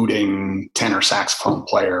 great booting tenor saxophone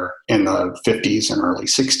player in the 50s and early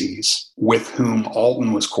 60s, with whom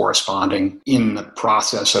Alton was corresponding in the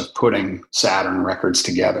process of putting Saturn records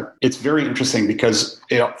together. It's very interesting because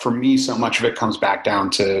for me, so much of it comes back down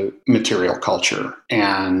to material culture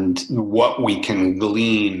and what we can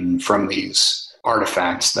glean from these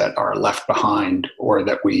artifacts that are left behind or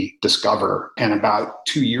that we discover. And about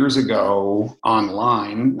 2 years ago,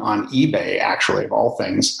 online, on eBay, actually, of all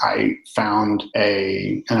things, I found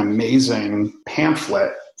an amazing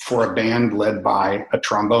pamphlet for a band led by a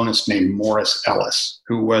trombonist named Morris Ellis,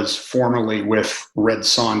 who was formerly with Red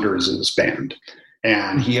Saunders' band.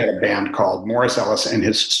 And he had a band called Morris Ellis and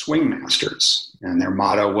his Swing Masters. And their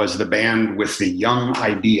motto was the band with the young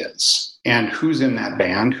ideas. And who's in that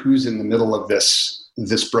band? Who's in the middle of this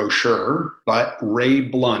brochure? But Ray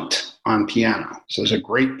Blunt on piano. So there's a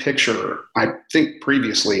great picture, I think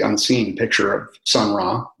previously unseen picture of Sun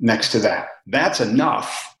Ra next to that. That's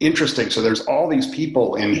enough. Interesting. So there's all these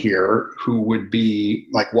people in here who would be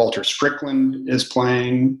like Walter Strickland is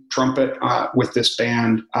playing trumpet with this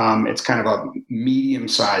band. It's kind of a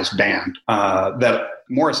medium-sized band that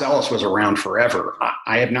Morris Ellis was around forever.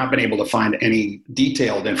 I have not been able to find any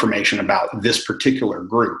detailed information about this particular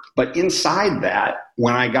group. But inside that,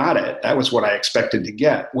 when I got it, that was what I expected to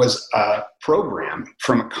get, was a program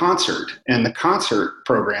from a concert. And the concert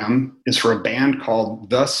program is for a band called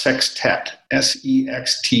The Sextet,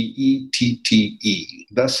 Sextette,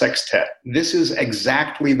 The Sextet. This is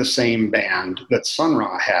exactly the same band that Sun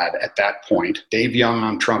Ra had at that point. Dave Young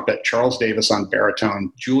on trumpet, Charles Davis on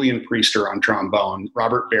baritone, Julian Priester on trombone,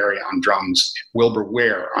 Robert Berry on drums, Wilbur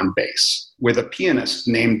Ware on bass, with a pianist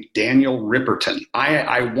named Daniel Ripperton.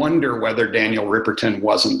 I wonder whether Daniel Ripperton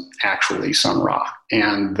wasn't actually Sun Ra.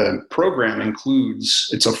 And the program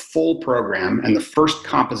it's a full program, and the first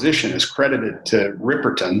composition is credited to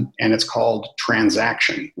Ripperton, and it's called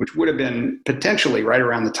Transaction, which would have been potentially right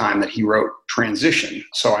around the time that he wrote Transition.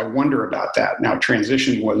 So I wonder about that. Now,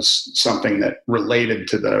 Transition was something that related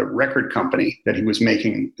to the record company that he was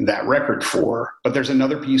making that record for. But there's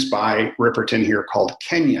another piece by Ripperton here called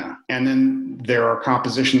Kenya. And then there are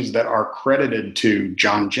compositions that are credited to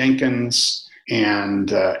John Jenkins and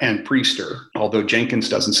Priester, although Jenkins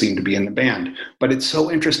doesn't seem to be in the band. But it's so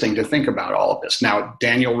interesting to think about all of this. Now,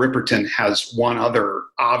 Daniel Ripperton has one other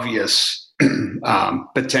obvious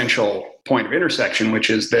potential point of intersection, which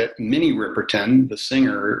is that Minnie Ripperton, the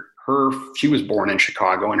singer, she was born in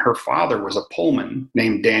Chicago, and her father was a Pullman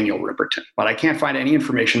named Daniel Ripperton. But I can't find any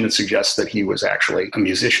information that suggests that he was actually a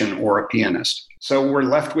musician or a pianist. So we're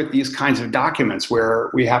left with these kinds of documents where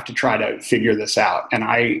we have to try to figure this out. And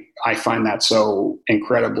I find that so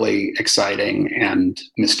incredibly exciting and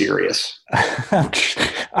mysterious.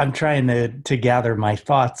 I'm trying to gather my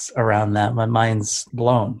thoughts around that. My mind's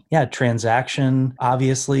blown. Yeah, Transaction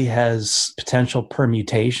obviously has potential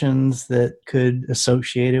permutations that could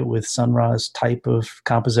associate it with Sun Ra's type of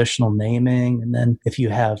compositional naming. And then if you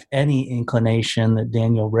have any inclination that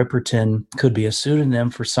Daniel Ripperton could be a pseudonym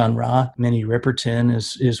for Sun Ra, Minnie Ripperton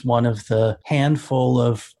is one of the handful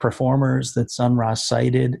of performers that Sun Ra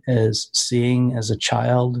cited as seeing as a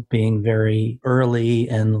child, being very early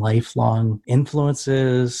and lifelong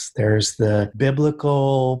influences. There's the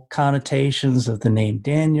biblical connotations of the name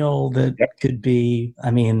Daniel that could be,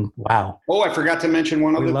 wow. Oh, I forgot to mention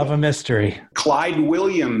one other thing. We love a mystery. Clyde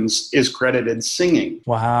Williams is credited singing.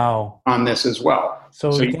 Wow. On this as well. So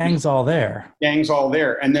the gang's all there. Gang's all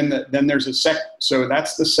there. And then there's so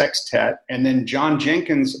that's the sextet. And then John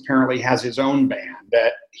Jenkins apparently has his own band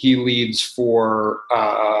that he leads for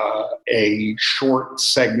a short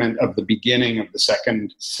segment of the beginning of the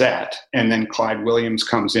second set. And then Clyde Williams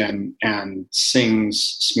comes in and sings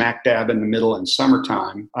smack dab in the middle in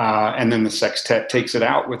Summertime. And then the sextet takes it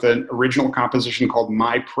out with an original composition called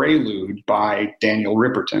My Prelude by Daniel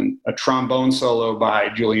Ripperton, a trombone solo by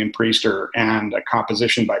Julian Priester, and a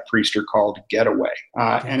composition by Priester called Getaway.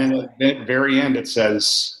 And in the very end, it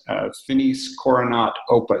says, Finis coronat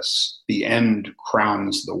opus, the end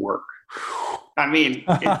crowns the work.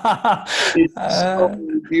 It's so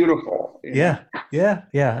beautiful. Yeah.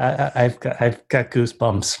 I've got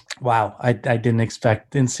goosebumps. Wow, I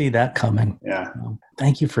didn't see that coming. Yeah.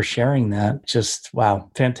 Thank you for sharing that. Just, wow,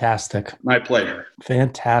 fantastic. My pleasure.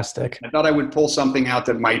 Fantastic. I thought I would pull something out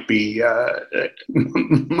that might be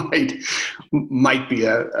might be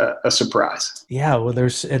a surprise. Yeah, well,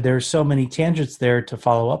 there's so many tangents there to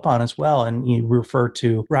follow up on as well. And you refer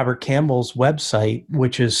to Robert Campbell's website,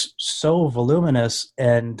 which is so voluminous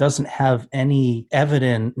and doesn't have any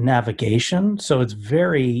evident navigation. So it's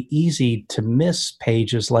very easy to miss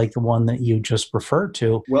pages like the one that you just referred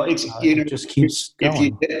to. Well, it's it just keeps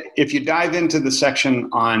going. If you dive into the section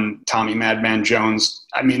on Tommy Madman Jones,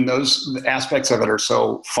 I mean, those aspects of it are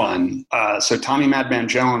so fun. So Tommy Madman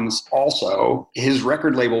Jones also, his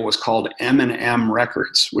record label was called M&M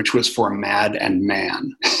Records, which was for Mad and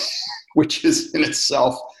Man, which is in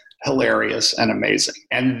itself hilarious and amazing.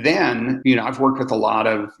 And then, I've worked with a lot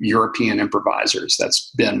of European improvisers.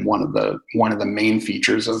 That's been one of the main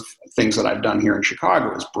features of things that I've done here in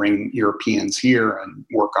Chicago, is bring Europeans here and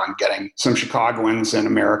work on getting some Chicagoans and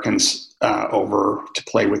Americans over to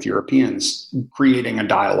play with Europeans, creating a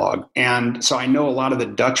dialogue. And so I know a lot of the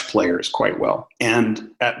Dutch players quite well.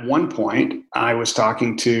 And at one point, I was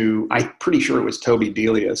talking to, I'm pretty sure it was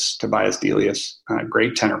Tobias Delius, a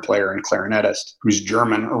great tenor player and clarinetist, who's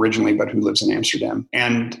German originally, but who lives in Amsterdam.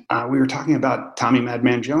 And we were talking about Tommy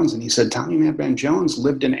Madman Jones, and he said, Tommy Madman Jones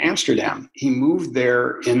lived in Amsterdam. He moved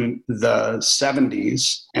there in the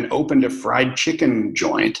 70s and opened a fried chicken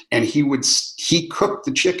joint. And he cooked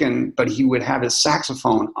the chicken, but he would have his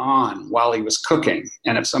saxophone on while he was cooking.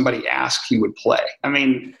 And if somebody asked, he would play. I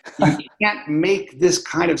mean, you can't make this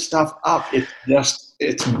kind of stuff up.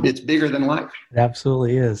 It's bigger than life. It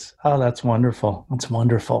absolutely is. Oh, that's wonderful. That's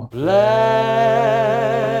wonderful. Black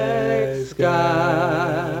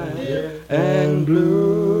sky and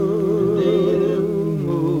blue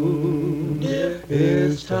moon,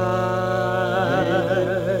 it's time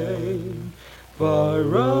for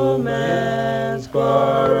romance,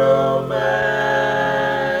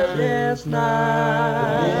 it's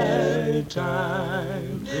night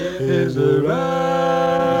time is the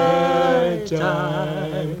right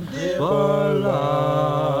time for love.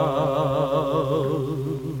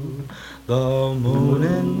 The moon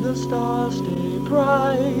and the stars stay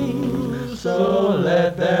bright, so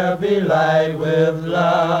let there be light with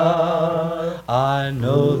love. I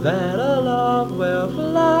know that a love will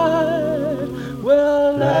fly,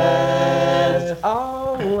 will last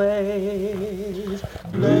always.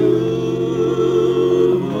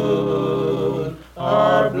 Blue moon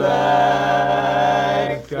or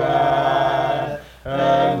black sky,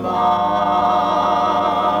 and my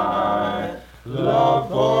love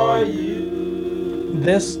for you.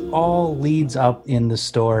 This all leads up in the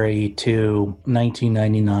story to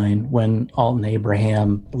 1999, when Alton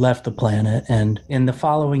Abraham left the planet. And in the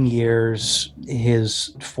following years,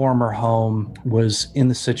 his former home was in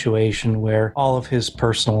the situation where all of his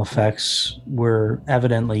personal effects were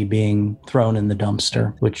evidently being thrown in the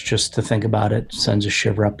dumpster, which, just to think about it, sends a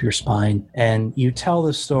shiver up your spine. And you tell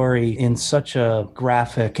the story in such a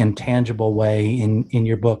graphic and tangible way in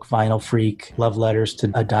your book, Vinyl Freak, Love Letters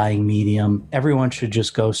to a Dying Medium. Everyone should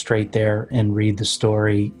just go straight there and read the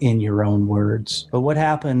story in your own words. But what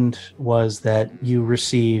happened was that you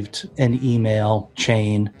received an email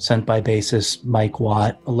chain sent by bassist Mike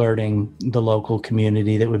Watt alerting the local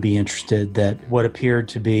community that would be interested that what appeared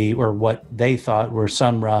to be, or what they thought were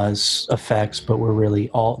Sun Ra's effects, but were really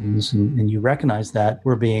Alton's, and you recognized that,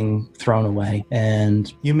 were being thrown away.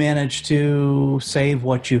 And you managed to save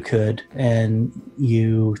what you could, and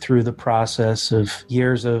you, through the process of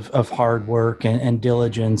years of hard work and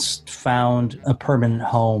diligence, found a permanent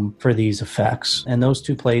home for these effects. And those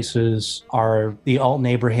two places are the Alton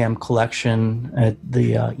Abraham collection at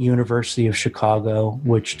the University of Chicago,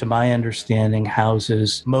 which, to my understanding,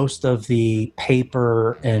 houses most of the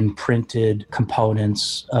paper and printed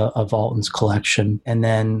components of Alton's collection. And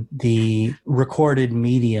then the recorded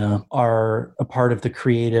media are a part of the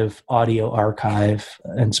Creative Audio Archive,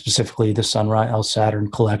 and specifically the Sun Ra El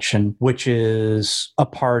Saturn collection, which is a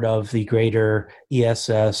part of the greater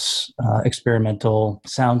ESS Experimental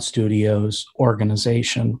Sound Studios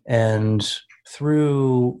organization. And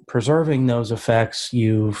through preserving those effects,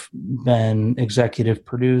 you've been executive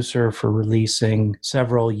producer for releasing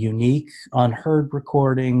several unique unheard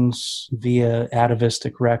recordings via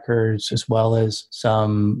Atavistic Records, as well as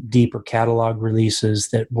some deeper catalog releases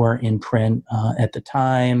that weren't in print at the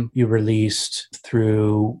time. You released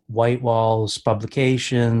through White Walls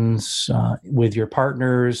Publications with your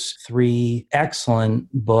partners 3 excellent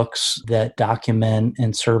books that document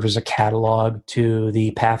and serve as a catalog to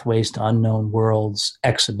the Pathways to Unknown Worlds Worlds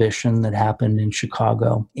exhibition that happened in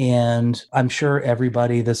Chicago. And I'm sure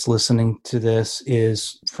everybody that's listening to this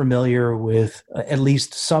is familiar with at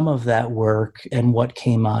least some of that work and what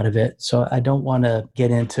came out of it. So I don't want to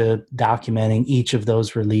get into documenting each of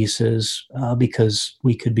those releases because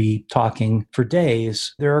we could be talking for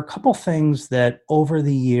days. There are a couple things that over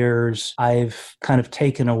the years I've kind of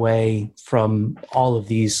taken away from all of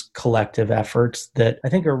these collective efforts that I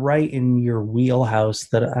think are right in your wheelhouse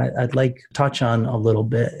that I'd like to touch on a little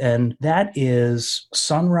bit. And that is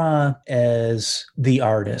Sun Ra as the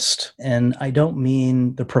artist. And I don't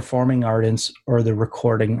mean the performing artist or the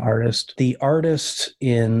recording artist, the artist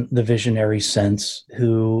in the visionary sense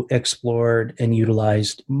who explored and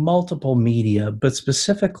utilized multiple media, but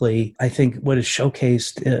specifically, I think what is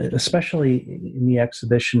showcased, especially in the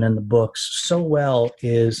exhibition and the books, so well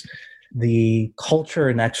is the culture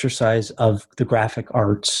and exercise of the graphic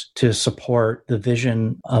arts to support the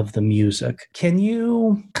vision of the music. Can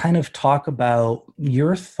you kind of talk about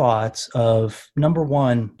your thoughts of, number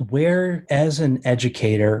one, where as an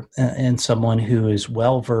educator and someone who is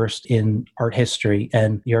well-versed in art history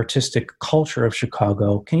and the artistic culture of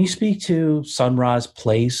Chicago, can you speak to Sun Ra's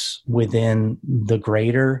place within the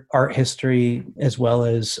greater art history as well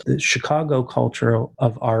as the Chicago culture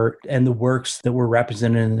of art and the works that were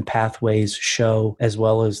represented in the Pathways show as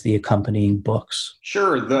well as the accompanying books?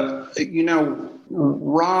 Sure.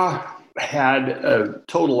 Ra had a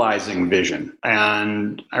totalizing vision.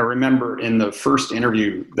 And I remember in the first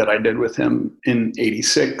interview that I did with him in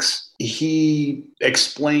 86, he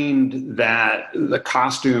explained that the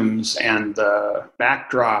costumes and the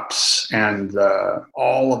backdrops and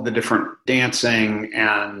all of the different dancing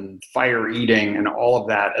and fire eating and all of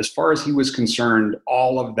that, as far as he was concerned,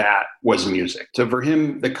 all of that was music. So for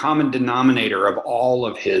him, the common denominator of all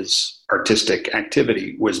of his artistic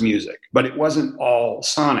activity was music, but it wasn't all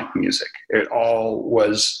sonic music. It all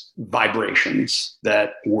was vibrations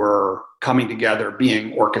that were coming together,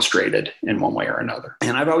 being orchestrated in one way or another.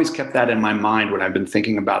 And I've always kept that in my mind when I've been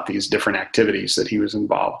thinking about these different activities that he was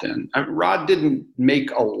involved in. Rod didn't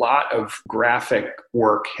make a lot of graphic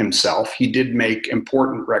work himself. He did make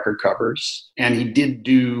important record covers, and he did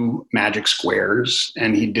do magic squares,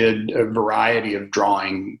 and he did a variety of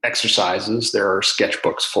drawing exercises. There are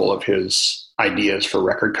sketchbooks full of his ideas for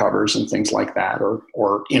record covers and things like that,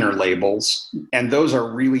 or inner labels. And those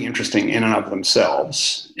are really interesting in and of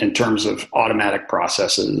themselves in terms of automatic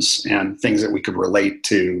processes and things that we could relate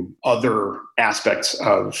to other aspects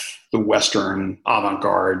of the Western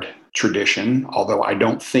avant-garde tradition, although I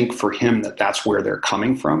don't think for him that that's where they're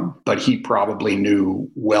coming from, but he probably knew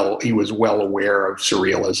well, he was well aware of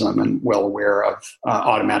surrealism and well aware of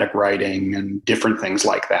automatic writing and different things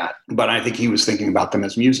like that. But I think he was thinking about them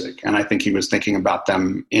as music, and I think he was thinking about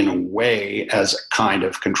them in a way as a kind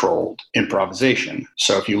of controlled improvisation.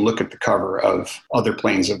 So if you look at the cover of Other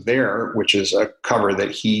Planes of There, which is a cover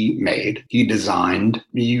that he made, he designed,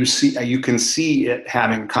 you can see it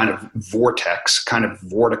having kind of vortex, kind of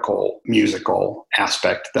vortical musical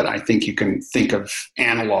aspect that I think you can think of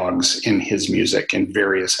analogs in his music, in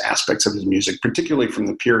various aspects of his music, particularly from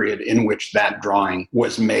the period in which that drawing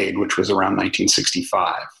was made, which was around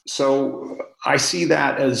 1965. So I see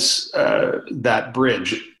that as that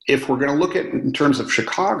bridge. If we're going to look at in terms of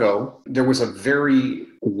Chicago, there was a very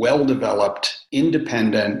well-developed,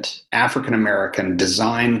 independent African-American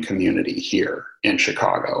design community here in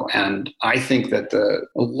Chicago. And I think that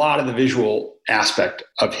a lot of the visual aspect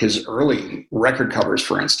of his early record covers,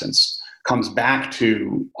 for instance, comes back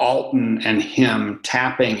to Alton and him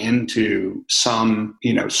tapping into some,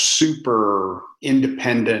 super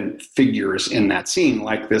independent figures in that scene,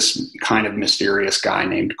 like this kind of mysterious guy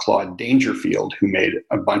named Claude Dangerfield, who made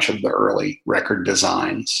a bunch of the early record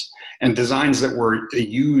designs, and designs that were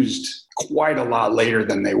used quite a lot later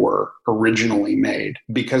than they were originally made,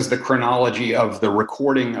 because the chronology of the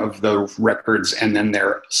recording of the records and then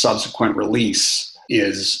their subsequent release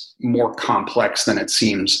is more complex than it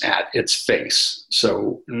seems at its face.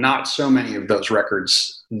 So not so many of those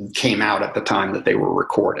records came out at the time that they were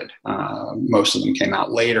recorded. Most of them came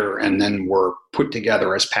out later and then were put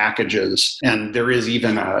together as packages. And there is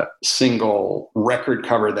even a single record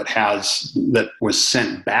cover that was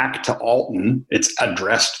sent back to Alton. It's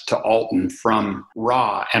addressed to Alton from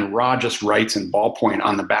Ra, and Ra just writes in ballpoint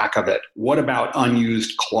on the back of it, "What about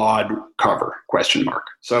unused Claude cover?" ?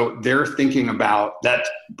 So they're thinking about that,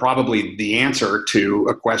 probably the answer to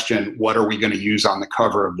a question, what are we going to use on the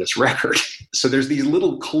cover of this record? So there's these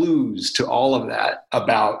little clues to all of that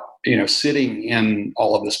about sitting in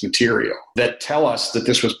all of this material that tell us that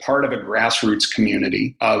this was part of a grassroots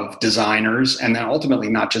community of designers, and then ultimately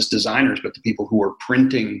not just designers, but the people who were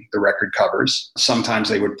printing the record covers. Sometimes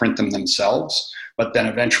they would print them themselves, but then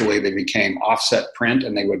eventually they became offset print,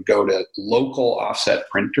 and they would go to local offset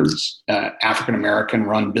printers, African-American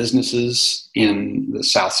run businesses in the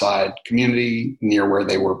South Side community near where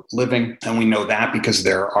they were living. And we know that because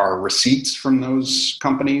there are receipts from those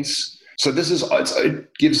companies. So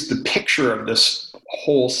it gives the picture of this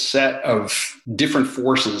whole set of different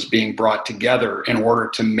forces being brought together in order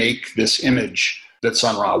to make this image that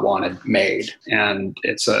Sun Ra wanted made. And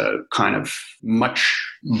it's a kind of much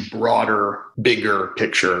broader, bigger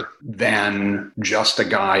picture than just a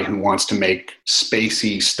guy who wants to make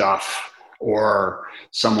spacey stuff or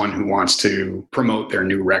someone who wants to promote their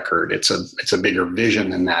new record. It's a bigger vision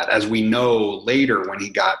than that. As we know later, when he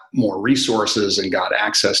got more resources and got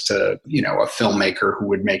access to, a filmmaker who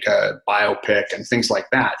would make a biopic and things like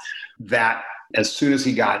that, that as soon as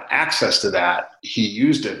he got access to that, he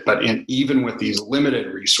used it. But even with these limited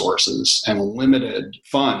resources and limited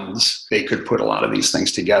funds, they could put a lot of these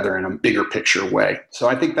things together in a bigger picture way. So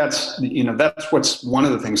I think that's what's one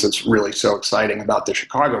of the things that's really so exciting about the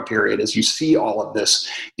Chicago period is you see all of this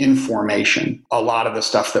information, a lot of the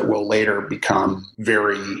stuff that will later become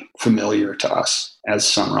very familiar to us as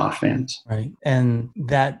Sun Ra fans. Right. And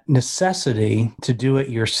that necessity to do it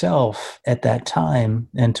yourself at that time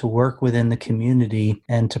and to work within the community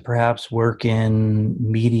and to perhaps work in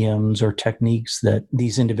mediums or techniques that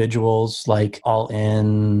these individuals like All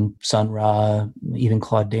In, Sun Ra, even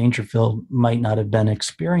Claude Dangerfield might not have been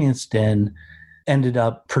experienced in, ended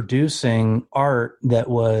up producing art that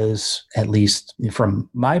was, at least from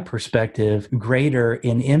my perspective, greater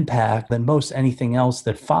in impact than most anything else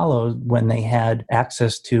that followed when they had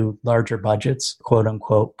access to larger budgets, quote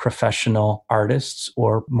unquote, professional artists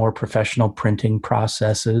or more professional printing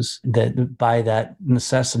processes. That by that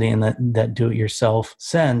necessity and that do-it-yourself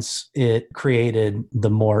sense, it created the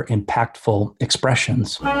more impactful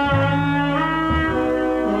expressions.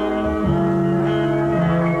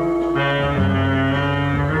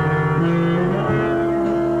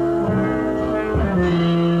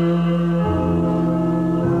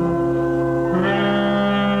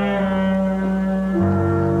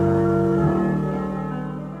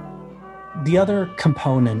 The other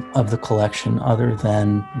component of the collection, other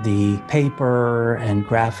than the paper and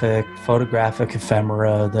photographic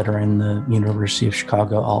ephemera that are in the University of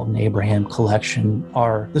Chicago Alton Abraham collection,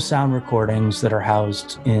 are the sound recordings that are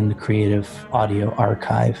housed in the Creative Audio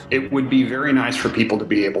Archive. It would be very nice for people to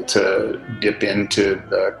be able to dip into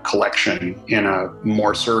the collection in a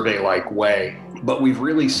more survey-like way, but we've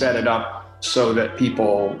really set it up so that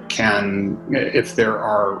people can, if there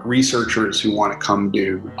are researchers who want to come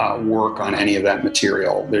do work on any of that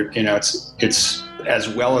material, it's as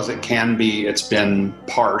well as it can be, it's been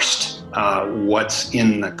parsed, what's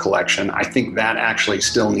in the collection. I think that actually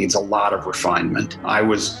still needs a lot of refinement. I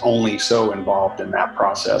was only so involved in that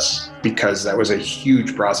process because that was a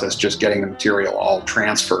huge process, just getting the material all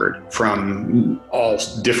transferred from all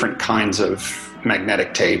different kinds of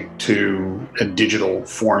magnetic tape to a digital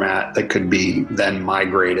format that could be then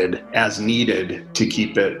migrated as needed to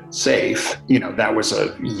keep it safe. That was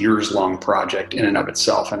a years-long project in and of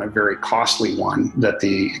itself, and a very costly one that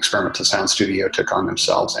the Experimental Sound Studio took on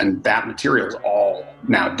themselves. And that material is all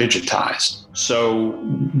now digitized. So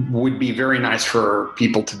would be very nice for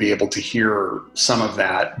people to be able to hear some of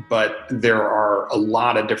that, but there are a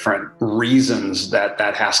lot of different reasons that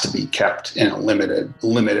has to be kept in a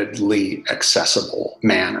limitedly accessible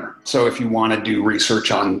manner. So if you want to do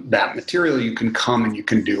research on that material, you can come and you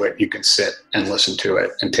can do it. You can sit and listen to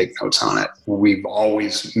it and take notes on it. We've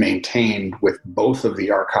always maintained with both of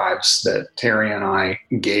the archives that Terry and I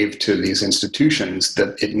gave to these institutions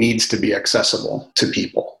that it needs to be accessible to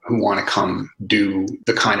people who want to come do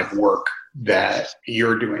the kind of work that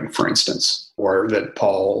you're doing, for instance, or that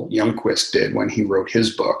Paul Youngquist did when he wrote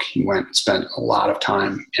his book. He went and spent a lot of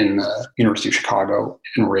time in the University of Chicago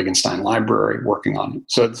and Regenstein Library working on it.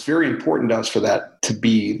 So it's very important to us for that to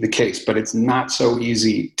be the case, but it's not so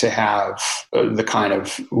easy to have the kind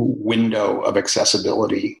of window of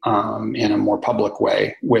accessibility in a more public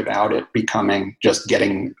way without it becoming just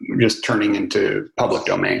turning into public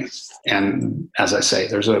domain. And as I say,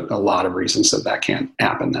 there's a lot of reasons that can't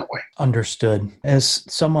happen that way. Understood. As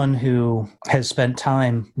someone who has spent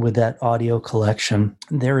time with that audio collection,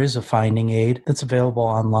 there is a finding aid that's available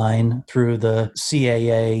online through the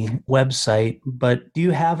CAA website. But do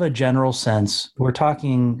you have a general sense? We're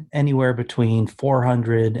talking anywhere between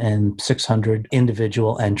 400 and 600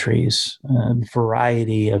 individual entries, a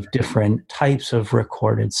variety of different types of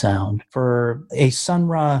recorded sound. For a Sun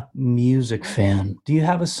Ra music fan, do you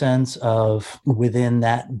have a sense of, within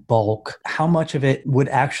that bulk, how much of it would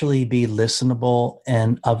actually be listenable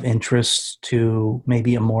and of interest to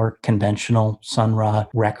maybe a more conventional Sun Ra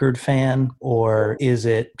record fan? Or is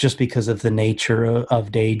it just because of the nature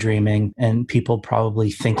of daydreaming and people probably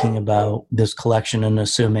thinking about this collection and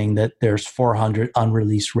assuming that there's 400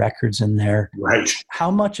 unreleased records in there? Right. How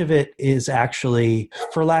much of it is actually,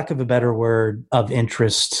 for lack of a better word, of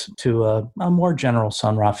interest to a more general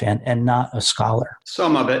Sun Ra fan and not a scholar?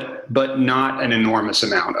 Some of it, but not an enormous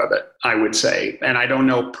amount of it, I would say. And I don't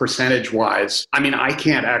know percentage-wise. I mean, I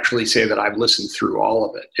can't actually say that I've listened through all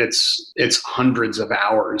of it. It's hundreds of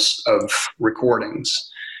hours of recordings.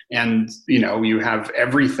 And, you have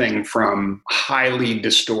everything from highly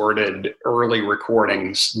distorted early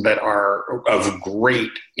recordings that are of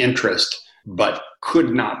great interest, but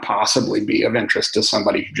could not possibly be of interest to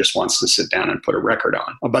somebody who just wants to sit down and put a record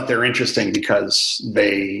on. But they're interesting because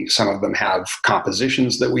some of them have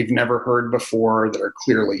compositions that we've never heard before that are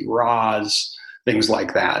clearly raws, things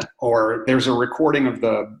like that. Or there's a recording of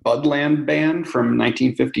the Budland Band from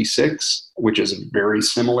 1956, which is very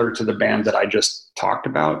similar to the band that I just talked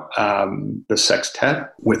about, the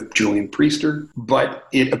Sextet with Julian Priester. But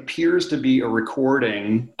it appears to be a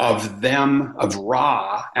recording of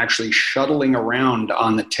Ra, actually shuttling around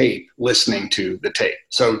on the tape, listening to the tape.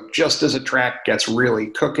 So just as a track gets really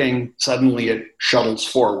cooking, suddenly it shuttles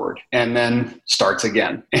forward and then starts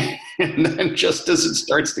again. And then just as it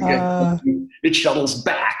starts to get cooking, it shuttles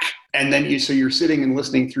back. And then you're sitting and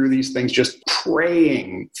listening through these things, just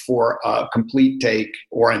praying for a complete take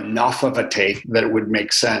or enough of a take that it would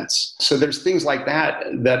make sense. So there's things like that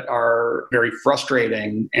that are very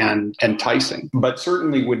frustrating and enticing, but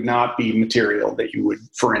certainly would not be material that you would,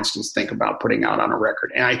 for instance, think about putting out on a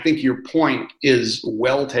record. And I think your point is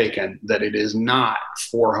well taken, that it is not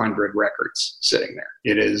 400 records sitting there.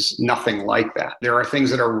 It is nothing like that. There are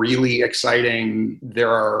things that are really exciting. There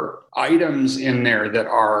are items in there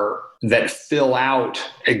that fill out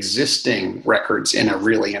existing records in a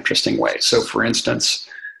really interesting way. So, for instance,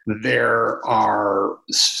 there are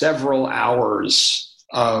several hours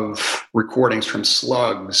of recordings from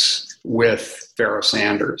Slugs with Pharoah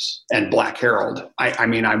Sanders and Black Herald. I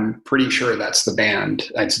mean, I'm pretty sure that's the band.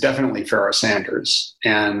 It's definitely Pharoah Sanders.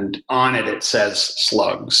 And on it says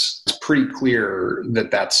Slugs. It's pretty clear that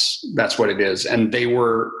that's what it is. And they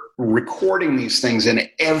were recording these things in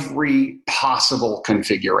every possible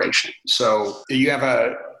configuration. So you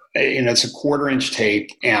have it's a 1/4-inch tape,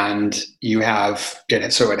 and you have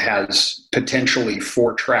it, so it has potentially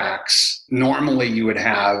 4 tracks. Normally you would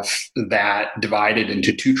have that divided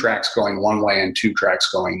into 2 tracks going one way and 2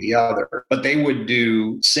 tracks going the other. But they would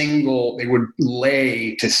they would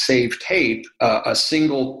lay to save tape, a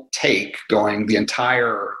single take going the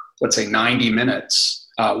entire, let's say 90 minutes.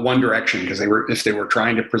 One direction, because if they were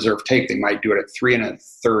trying to preserve tape, they might do it at 3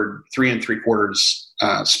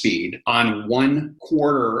 3/4 speed on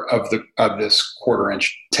 1/4 of this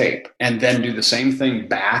 1/4-inch tape, and then do the same thing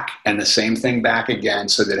back and the same thing back again,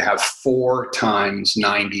 so that it have 4 times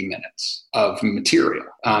 90 minutes of material.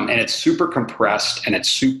 And it's super compressed, and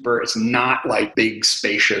it's not like big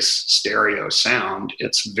spacious stereo sound.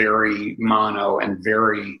 It's very mono and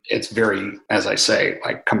it's very, as I say,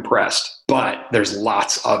 like compressed. But there's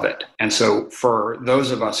lots of it. And so for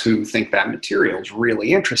those of us who think that material is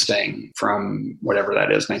really interesting from whatever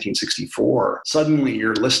that is, 1964, suddenly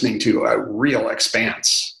you're listening to a real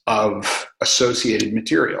expanse of associated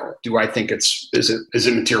material. Do I think is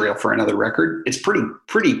it material for another record? It's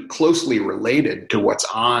pretty closely related to what's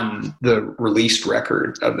on the released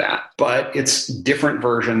record of that, but it's different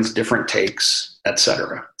versions, different takes,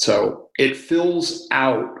 etc. So it fills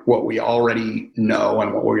out what we already know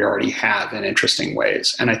and what we already have in interesting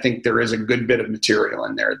ways. And I think there is a good bit of material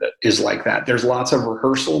in there that is like that. There's lots of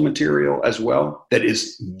rehearsal material as well that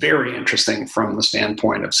is very interesting from the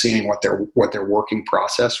standpoint of seeing what their working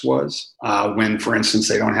process was. When, for instance,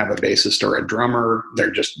 they don't have a bassist or a drummer,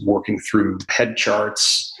 they're just working through head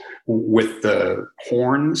charts with the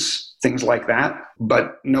horns, things like that.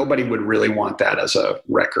 But nobody would really want that as a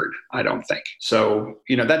record, I don't think. So,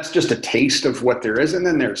 that's just a taste of what there is. And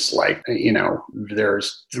then there's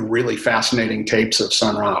there's the really fascinating tapes of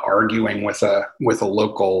Sun Ra arguing with a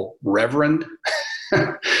local reverend.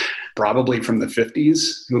 probably from the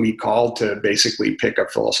 50s, who he called to basically pick a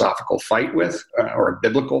philosophical fight with or a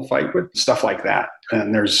biblical fight with, stuff like that.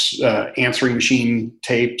 And there's answering machine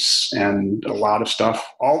tapes and a lot of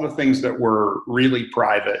stuff. All the things that were really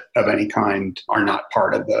private of any kind are not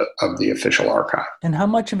part of the official archive. And how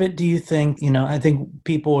much of it do you think, I think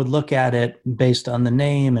people would look at it based on the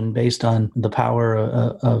name and based on the power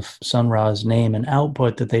of Sun Ra's name and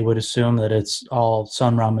output, that they would assume that it's all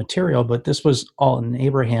Sun Ra material, but this was all in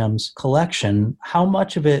Abraham's collection. How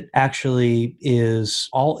much of it actually is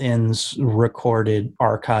Alton's recorded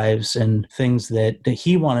archives and things that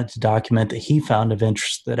he wanted to document, that he found of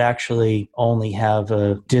interest, that actually only have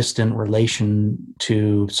a distant relation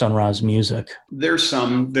to Sun Ra's music?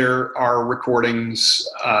 There are recordings,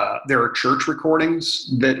 there are church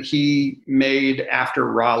recordings that he made after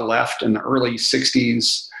Ra left in the early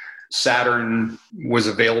 60s. Saturn was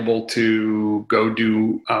available to go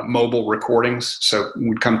do mobile recordings. So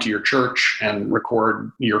we'd come to your church and record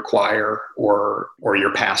your choir or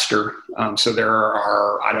your pastor. So there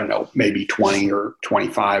are, I don't know, maybe 20 or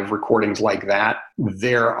 25 recordings like that.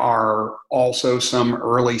 There are also some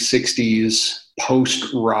early 60s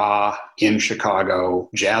post-Ra in Chicago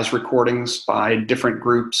jazz recordings by different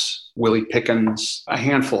groups, Willie Pickens, a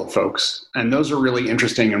handful of folks. And those are really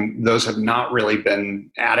interesting, and those have not really been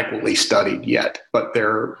adequately studied yet. But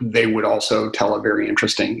they would also tell a very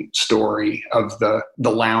interesting story of the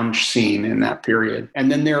lounge scene in that period.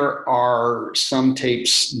 And then there are some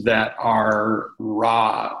tapes that are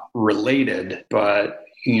Ra related, but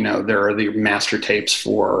there are the master tapes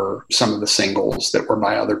for some of the singles that were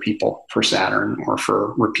by other people for Saturn or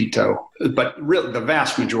for Repito. But really, the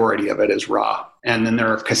vast majority of it is Ra. And then there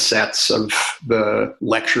are cassettes of the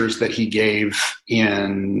lectures that he gave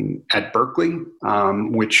at Berkeley,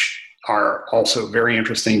 which are also very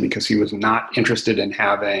interesting because he was not interested in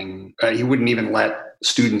he wouldn't even let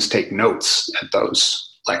students take notes at those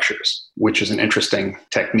lectures, which is an interesting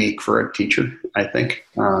technique for a teacher, I think.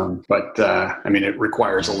 But it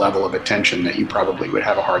requires a level of attention that you probably would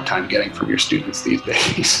have a hard time getting from your students these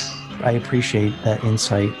days. I appreciate that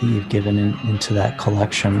insight that you've given into that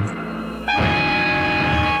collection.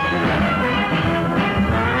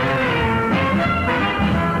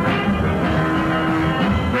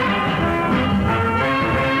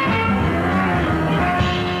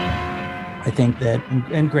 I think that,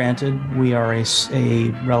 and granted, we are a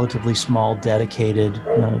relatively small, dedicated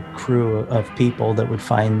crew of people that would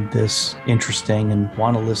find this interesting and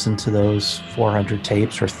want to listen to those 400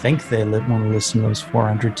 tapes or think they want to listen to those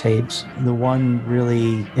 400 tapes. The one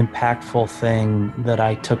really impactful thing that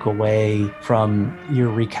I took away from your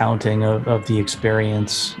recounting of the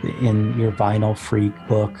experience in your Vinyl Freak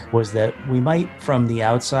book was that we might, from the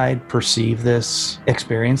outside, perceive this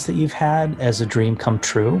experience that you've had as a dream come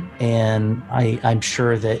true. And I'm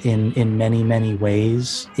sure that in many, many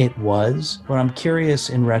ways it was. But I'm curious,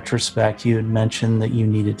 in retrospect, you had mentioned that you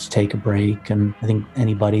needed to take a break. And I think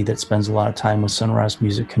anybody that spends a lot of time with Sun Ra's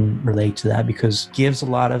music can relate to that, because it gives a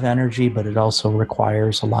lot of energy, but it also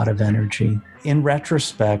requires a lot of energy. In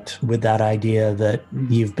retrospect, with that idea that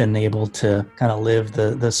you've been able to kind of live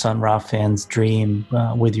the Sun Ra fan's dream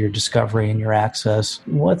with your discovery and your access,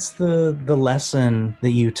 what's the lesson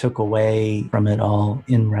that you took away from it all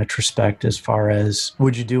in retrospect, as far as,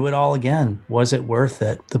 would you do it all again? Was it worth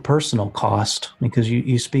it? The personal cost, because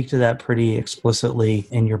you speak to that pretty explicitly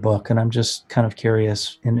in your book. And I'm just kind of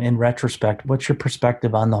curious, in retrospect, what's your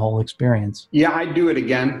perspective on the whole experience? Yeah, I'd do it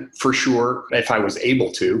again for sure if I was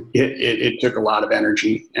able to. It took a lot of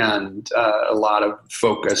energy and a lot of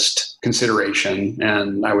focused consideration.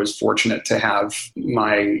 And I was fortunate to have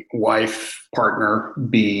my wife partner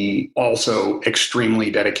be also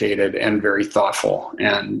extremely dedicated and very thoughtful.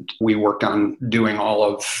 And we worked on doing all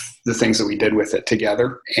of the things that we did with it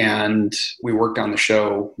together. And we worked on the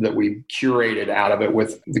show that we curated out of it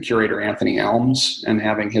with the curator, Anthony Elms, and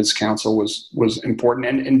having his counsel was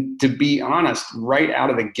important. And to be honest, right out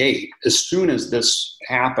of the gate, as soon as this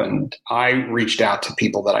happened, I reached out to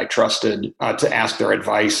people that I trusted to ask their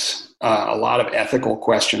advice. A lot of ethical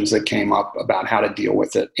questions that came up about how to deal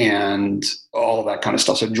with it and all of that kind of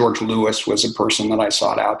stuff. So George Lewis was a person that I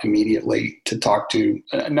sought out immediately to talk to,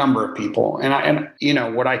 a number of people. And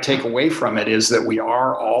what I take away from it is that we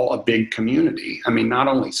are all a big community. I mean, not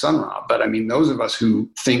only Sun Ra, but I mean, those of us who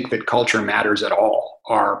think that culture matters at all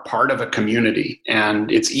are part of a community.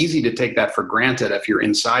 And it's easy to take that for granted if you're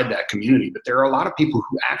inside that community. But there are a lot of people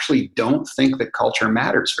who actually don't think that culture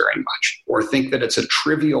matters very much, or think that it's a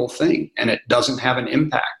trivial thing and it doesn't have an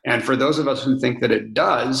impact. And for those of us who think that it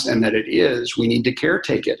does and that it is, we need to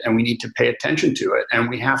caretake it and we need to pay attention to it. And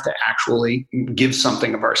we have to actually give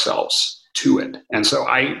something of ourselves to it. And so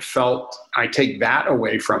I take that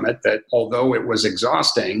away from it, that although it was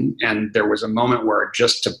exhausting and there was a moment where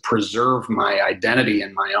just to preserve my identity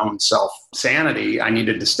and my own self-sanity, I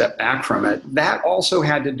needed to step back from it. That also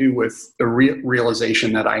had to do with the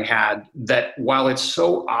realization that I had that while it's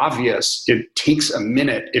so obvious, it takes a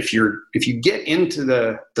minute. If you get into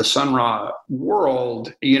the Sun Ra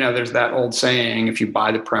world, there's that old saying, if you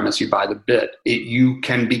buy the premise, you buy the bit.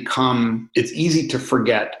 It's easy to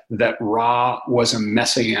forget that Ra was a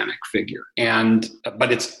messianic figure.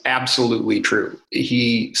 But it's absolutely true.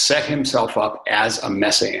 He set himself up as a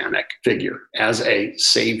messianic figure, as a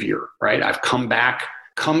savior, right? I've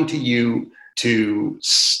come to you to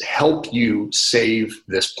help you save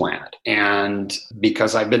this planet. And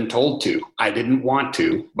because I've been told to, I didn't want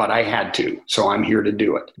to, but I had to. So I'm here to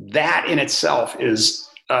do it. That in itself is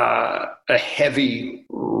a heavy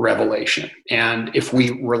revelation. And if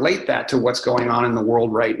we relate that to what's going on in the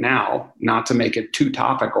world right now, not to make it too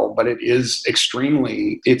topical, but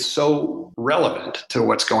it's so relevant to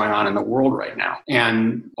what's going on in the world right now.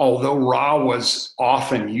 And although Ra was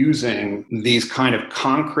often using these kind of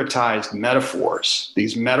concretized metaphors,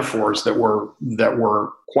 these metaphors that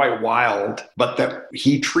were quite wild, but that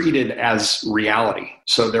he treated as reality.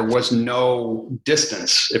 So there was no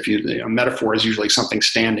distance. A metaphor is usually something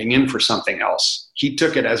standing in for something else. He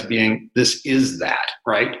took it as being, this is that,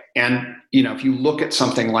 right? And, if you look at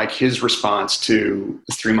something like his response to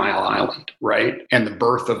 3 Mile Island, right? And the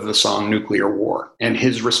birth of the song Nuclear War, and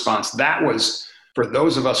his response, that was, for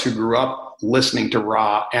those of us who grew up listening to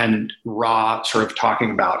Ra, and Ra sort of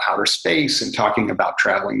talking about outer space and talking about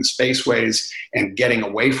traveling the spaceways and getting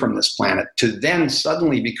away from this planet, to then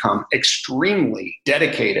suddenly become extremely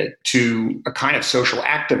dedicated to a kind of social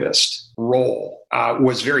activist role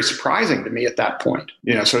was very surprising to me at that point.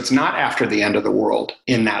 So it's not after the end of the world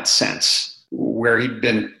in that sense, where he'd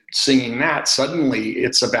been singing that. Suddenly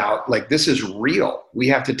it's about this is real. We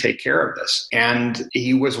have to take care of this. And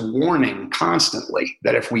he was warning constantly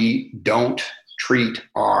that if we don't treat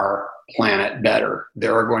our planet better,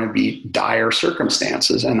 there are going to be dire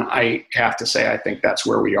circumstances. And I have to say, I think that's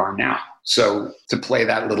where we are now. So to play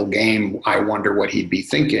that little game, I wonder what he'd be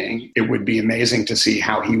thinking. It would be amazing to see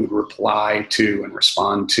how he would reply to and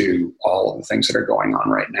respond to all of the things that are going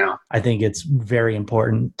on right now. I think it's very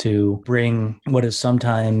important to bring what is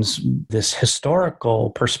sometimes this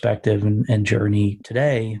historical perspective and journey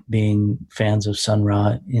today, being fans of Sun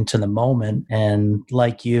Ra, into the moment. And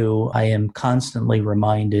like you, I am constantly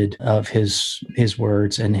reminded of his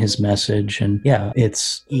words and his message. And yeah,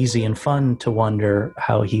 it's easy and fun to wonder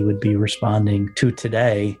how he would be responding to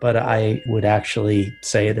today, but I would actually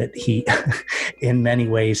say that he, in many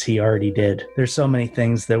ways, he already did. There's so many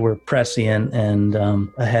things that were prescient and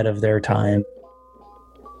ahead of their time.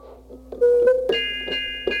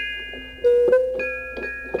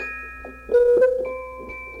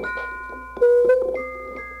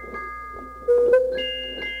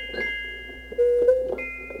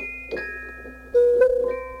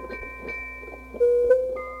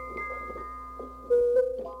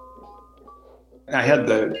 I had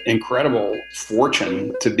the incredible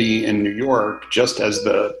fortune to be in New York just as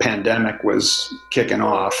the pandemic was kicking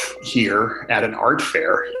off here at an art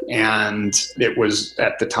fair. And it was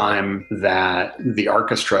at the time that the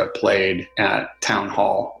orchestra played at Town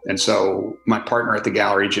Hall. And so my partner at the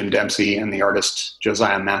gallery, Jim Dempsey, and the artist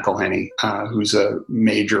Josiah McElhenney, who's a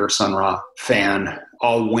major Sun Ra fan,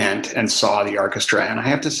 all went and saw the orchestra. And I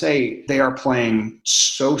have to say, they are playing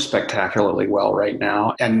so spectacularly well right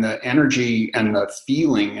now. And the energy and the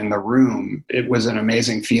feeling in the room, it was an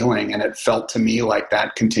amazing feeling. And it felt to me like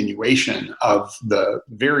that continuation of the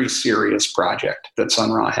very serious project that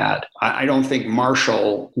Sun Ra had. I don't think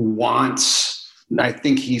Marshall I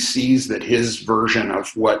think he sees that his version of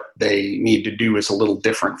what they need to do is a little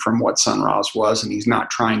different from what Sun Ra's was, and he's not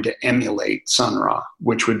trying to emulate Sun Ra,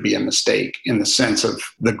 which would be a mistake in the sense of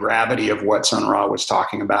the gravity of what Sun Ra was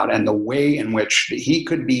talking about and the way in which he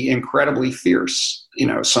could be incredibly fierce.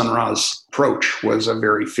 Sun Ra's approach was a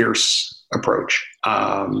very fierce approach,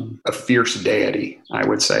 a fierce deity, I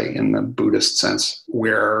would say, in the Buddhist sense,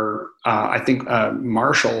 where I think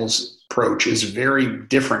Marshall's approach is very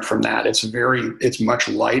different from that. It's much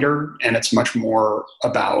lighter, and it's much more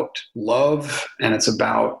about love, and it's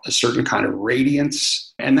about a certain kind of radiance.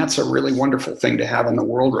 And that's a really wonderful thing to have in the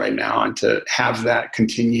world right now, and to have that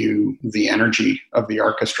continue the energy of the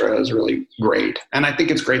orchestra is really great. And I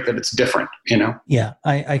think it's great that it's different, Yeah,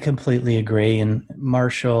 I completely agree. And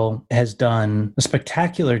Marshall has done,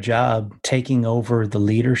 spectacular job taking over the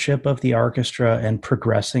leadership of the orchestra and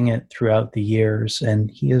progressing it throughout the years.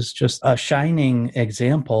 And he is just a shining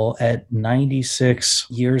example at 96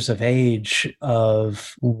 years of age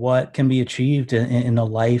of what can be achieved in a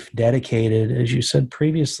life dedicated, as you said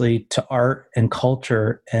previously, to art and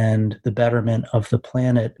culture and the betterment of the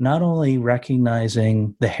planet. Not only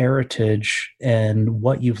recognizing the heritage and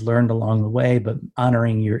what you've learned along the way, but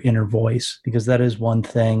honoring your inner voice, because that is one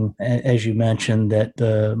thing, as you mentioned, that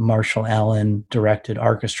the Marshall Allen directed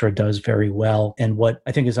orchestra does very well. And what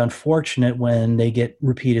I think is unfortunate when they get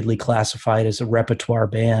repeatedly classified as a repertoire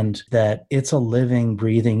band, that it's a living,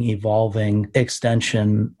 breathing, evolving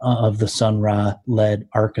extension of the Sun Ra-led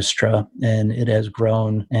orchestra. And it has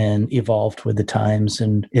grown and evolved with the times.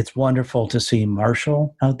 And it's wonderful to see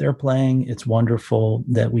Marshall out there playing. It's wonderful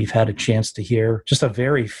that we've had a chance to hear just a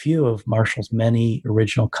very few of Marshall's many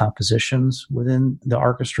original compositions within the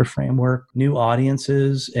orchestra framework. New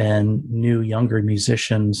audiences and new younger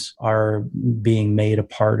musicians are being made a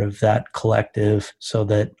part of that collective so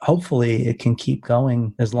that hopefully it can keep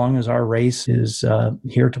going as long as our race is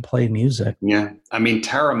here to play music. Yeah. I mean,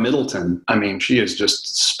 Tara Middleton, she is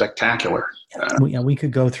just spectacular. We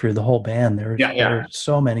could go through the whole band. There are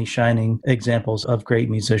so many shining examples of great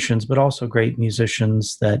musicians, but also great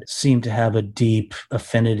musicians that seem to have a deep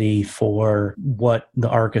affinity for what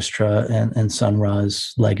the orchestra and Sun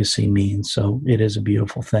Ra's legacy means. So it is a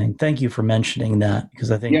beautiful thing. Thank you for mentioning that,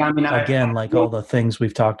 because I think, all the things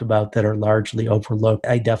we've talked about that are largely overlooked,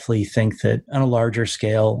 I definitely think that on a larger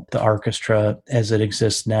scale, the orchestra as it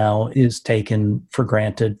exists now is taken for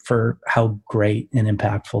granted for how great and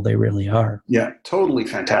impactful they really are. Yeah, totally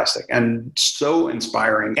fantastic and so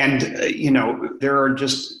inspiring. And, there are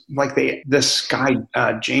just like this guy,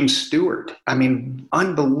 James Stewart,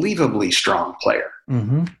 unbelievably strong player.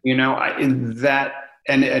 Mm-hmm.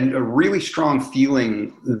 And a really strong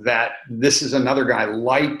feeling that this is another guy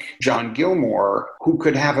like John Gilmore who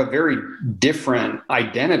could have a very different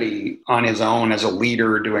identity on his own as a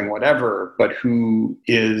leader doing whatever, but who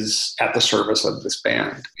is at the service of this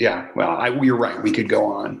band. Yeah, well, you're right. We could go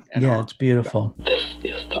on. It's beautiful. This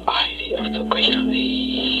is the idea of the greater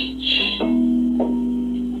age.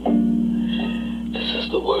 This is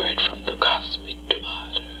the word from the cosmic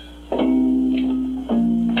divider.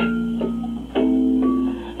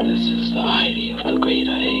 This is the idea of the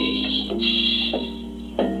greater age.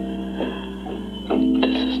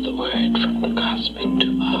 This is the word from the cosmic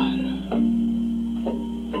divider.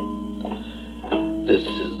 This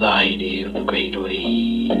is the idea of the greater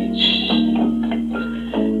age.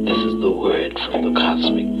 This is the word from the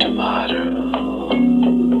cosmic divider.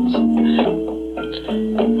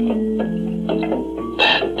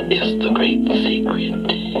 That is the great secret.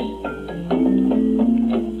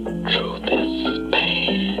 Truth is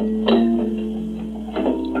bad,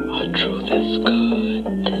 or truth is good.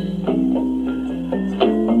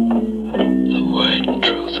 The word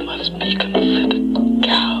truth must be considered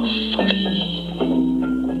carefully.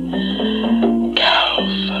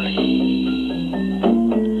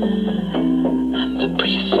 And the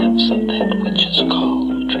precepts of that which is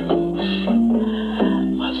called truth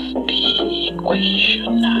must be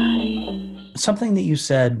equationized. Something that you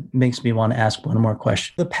said makes me want to ask one more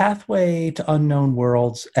question. The Pathway to Unknown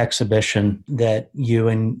Worlds exhibition that you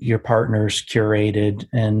and your partners curated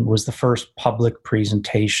and was the first public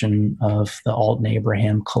presentation of the Alton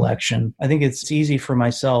Abraham collection. I think it's easy for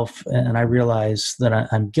myself, and I realize that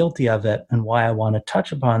I'm guilty of it, and why I want to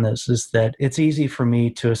touch upon this is that it's easy for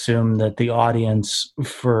me to assume that the audience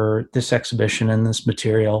for this exhibition and this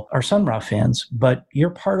material are Sun Ra fans, but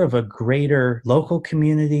you're part of a greater local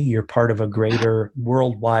community, you're part of a greater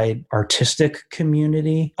worldwide artistic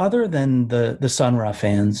community, other than the Sun Ra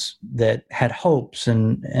fans that had hopes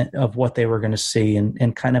and of what they were going to see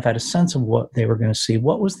and kind of had a sense of what they were going to see.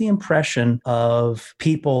 What was the impression of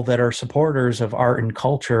people that are supporters of art and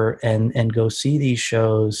culture and go see these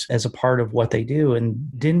shows as a part of what they do and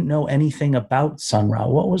didn't know anything about Sun Ra?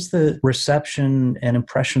 What was the reception and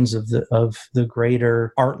impressions of the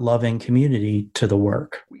greater art-loving community to the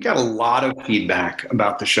work? We got a lot of feedback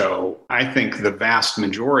about the show. I think the vast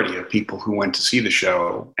majority of people who went to see the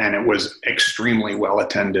show, and it was extremely well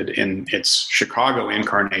attended in its Chicago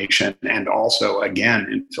incarnation and also again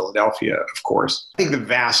in Philadelphia, of course. I think the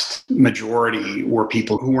vast majority were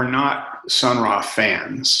people who were not Sun Ra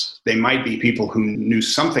fans. They might be people who knew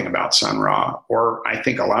something about Sun Ra, or I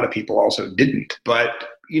think a lot of people also didn't. But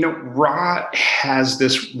Ra has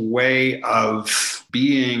this way of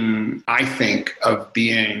being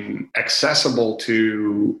accessible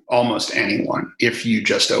to almost anyone if you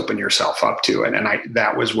just open yourself up to it. And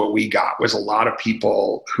that was what we got, was a lot of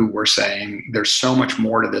people who were saying, there's so much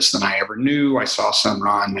more to this than I ever knew. I saw Sun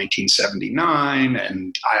Ra in 1979,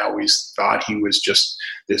 and I always thought he was just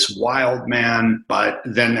this wild man. But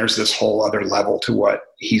then there's this whole other level to what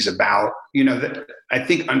he's about. That I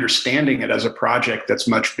think understanding it as a project that's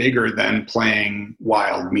much bigger than playing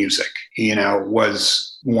wild music,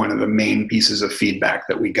 was one of the main pieces of feedback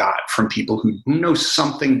that we got from people who know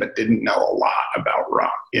something but didn't know a lot about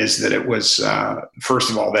rock, is that it was, first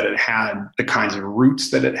of all, that it had the kinds of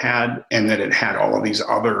roots that it had, and that it had all of these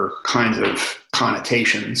other kinds of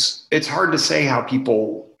connotations. It's hard to say how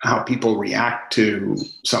people react to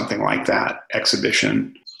something like that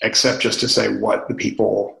exhibition, except just to say what the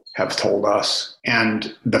people have told us,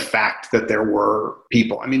 and the fact that there were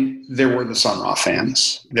people. There were the Sun Ra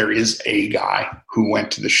fans. There is a guy who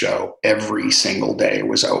went to the show every single day it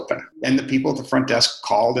was open. And the people at the front desk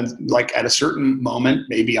called, and at a certain moment,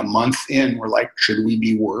 maybe a month in, were like, should we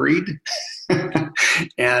be worried?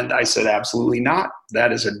 And I said, absolutely not.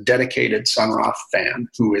 That is a dedicated Sun Ra fan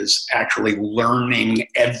who is actually learning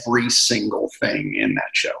every single thing in that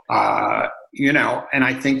show. And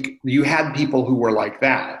I think you had people who were like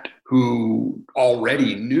that, who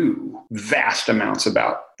already knew vast amounts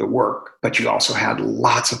about the work, but you also had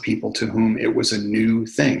lots of people to whom it was a new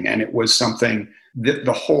thing. And it was something that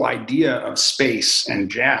the whole idea of space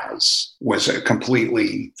and jazz was a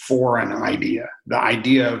completely foreign idea. The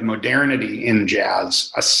idea of modernity in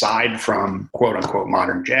jazz, aside from quote unquote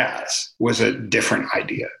modern jazz, was a different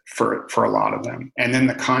idea for a lot of them. And then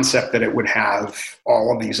the concept that it would have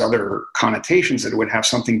all of these other connotations, that it would have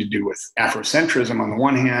something to do with Afrocentrism on the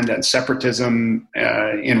one hand and separatism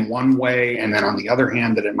in one way, and then on the other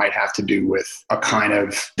hand that it might have to do with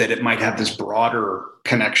that it might have this broader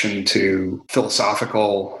connection to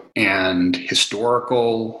philosophical and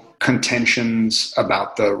historical contentions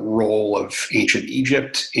about the role of ancient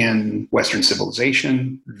Egypt in Western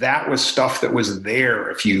civilization. That was stuff that was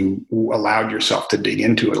there if you allowed yourself to dig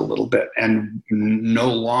into it a little bit, and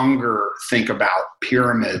no longer think about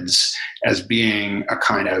pyramids as being a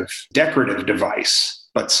kind of decorative device,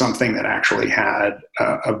 but something that actually had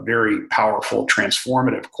a very powerful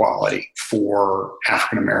transformative quality for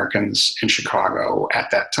African Americans in Chicago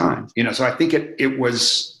at that time. So I think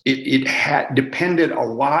it had depended a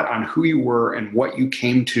lot on who you were and what you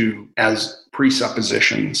came to as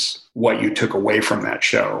presuppositions, what you took away from that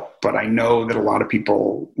show. But I know that a lot of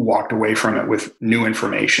people walked away from it with new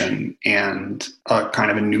information and a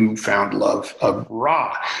kind of a newfound love of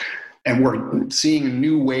Ra. And we're seeing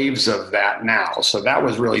new waves of that now. So that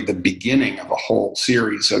was really the beginning of a whole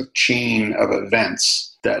series of chain of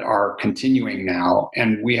events that are continuing now.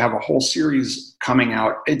 And we have a whole series coming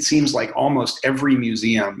out. It seems like almost every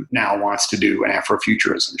museum now wants to do an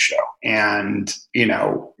Afrofuturism show. And,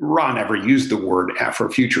 Ra never used the word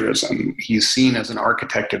Afrofuturism. He's seen as an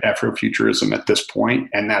architect of Afrofuturism at this point,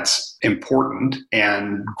 and that's important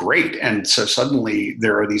and great. And so suddenly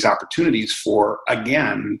there are these opportunities for,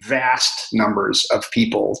 again, vast numbers of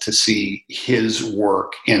people to see his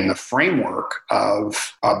work in the framework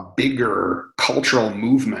of a bigger cultural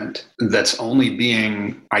movement that's only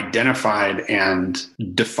being identified and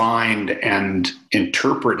defined and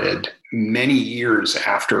interpreted many years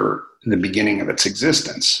after the beginning of its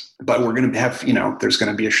existence. But we're going to have, there's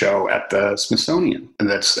going to be a show at the Smithsonian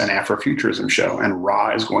that's an Afrofuturism show, and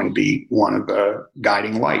Ra is going to be one of the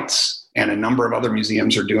guiding lights. And a number of other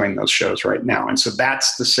museums are doing those shows right now. And so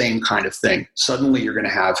that's the same kind of thing. Suddenly you're going to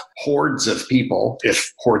have hordes of people,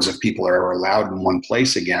 if hordes of people are ever allowed in one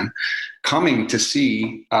place again, coming to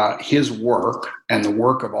see his work and the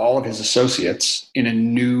work of all of his associates in a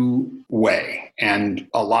new way. And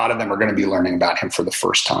a lot of them are going to be learning about him for the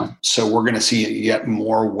first time. So we're going to see yet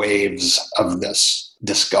more waves of this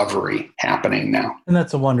discovery happening now. And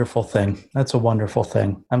that's a wonderful thing. That's a wonderful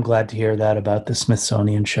thing. I'm glad to hear that about the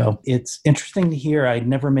Smithsonian show. It's interesting to hear. I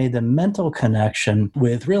never made the mental connection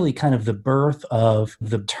with really kind of the birth of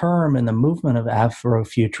the term and the movement of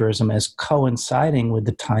Afrofuturism as coinciding with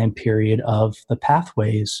the time period of the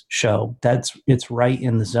Pathways show. It's right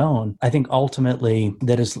in the zone. I think ultimately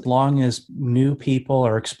that as long as new people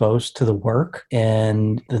are exposed to the work,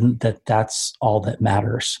 and that's all that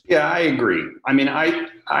matters. Yeah, I agree.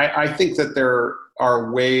 I think that there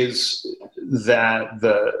are ways that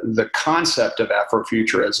the concept of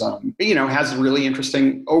Afrofuturism, has really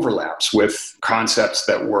interesting overlaps with concepts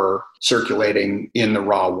that were circulating in the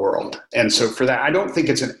raw world. And so for that, I don't think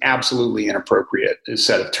it's an absolutely inappropriate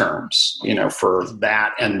set of terms, for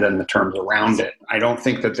that and then the terms around it. I don't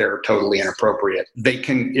think that they're totally inappropriate. They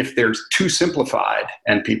can, if they're too simplified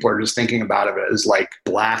and people are just thinking about it as like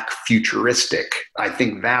black futuristic, I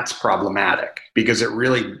think that's problematic because it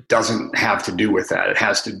really doesn't have to do with that. It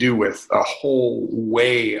has to do with a whole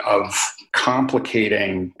way of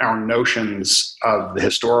complicating our notions of the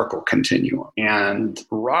historical continuum. And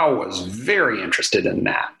Ra was very interested in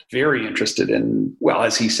that. Very interested in, well,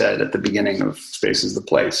 as he said at the beginning of Space is the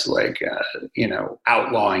Place, like,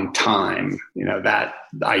 outlawing time, that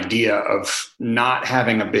idea of not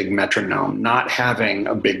having a big metronome, not having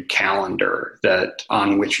a big calendar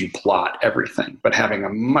on which you plot everything, but having a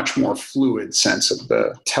much more fluid sense of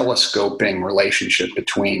the telescoping relationship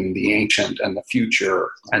between the ancient and the future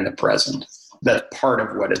and the present. That's part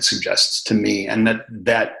of what it suggests to me, and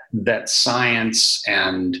that science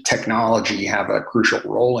and technology have a crucial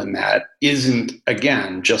role in that isn't,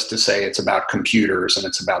 again, just to say it's about computers and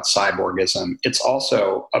it's about cyborgism. It's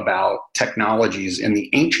also about technologies in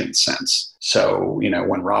the ancient sense. So,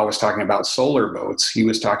 when Ra was talking about solar boats, he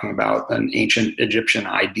was talking about an ancient Egyptian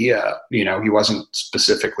idea. He wasn't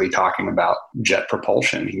specifically talking about jet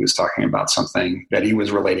propulsion. He was talking about something that he was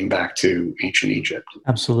relating back to ancient Egypt.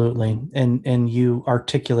 Absolutely. And you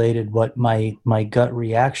articulated what my gut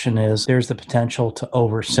reaction is. There's the potential to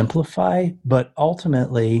oversimplify, but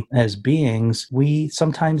ultimately, as beings, we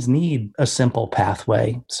sometimes need a simple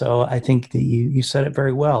pathway. So I think that you said it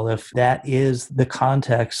very well. If that is the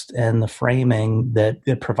context and the framing that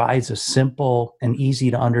it provides a simple and easy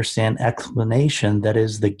to understand explanation that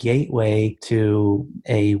is the gateway to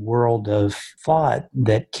a world of thought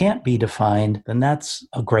that can't be defined, then that's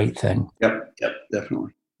a great thing. Yep,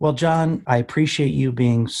 definitely. Well, John, I appreciate you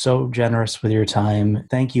being so generous with your time.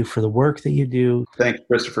 Thank you for the work that you do. Thanks,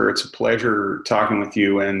 Christopher. It's a pleasure talking with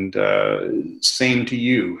you, and same to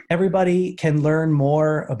you. Everybody can learn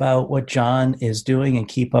more about what John is doing and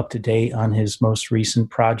keep up to date on his most recent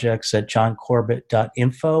projects at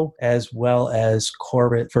johncorbett.info, as well as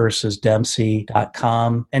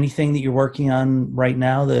corbett-dempsey.com. Anything that you're working on right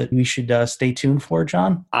now that we should stay tuned for,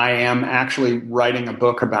 John? I am actually writing a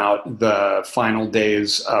book about the final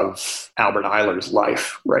days of Albert Eiler's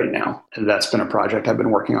life right now. And that's been a project I've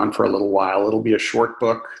been working on for a little while. It'll be a short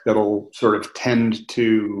book that'll sort of tend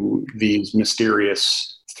to these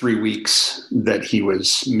mysterious 3 weeks that he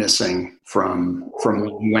was missing from when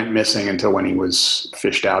he went missing until when he was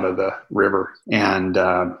fished out of the river. And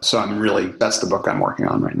so that's the book I'm working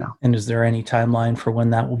on right now. And is there any timeline for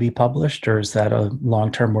when that will be published, or is that a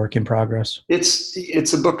long-term work in progress?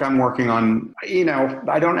 It's a book I'm working on.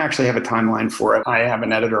 I don't actually have a timeline for it. I have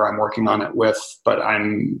an editor I'm working on it with, but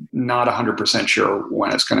I'm not 100% sure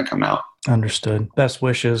when it's going to come out. Understood. Best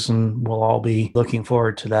wishes, and we'll all be looking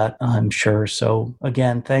forward to that, I'm sure. So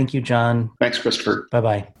again, thank you, John. Thanks, Christopher.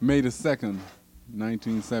 Bye-bye. May the 2nd,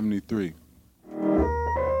 1973.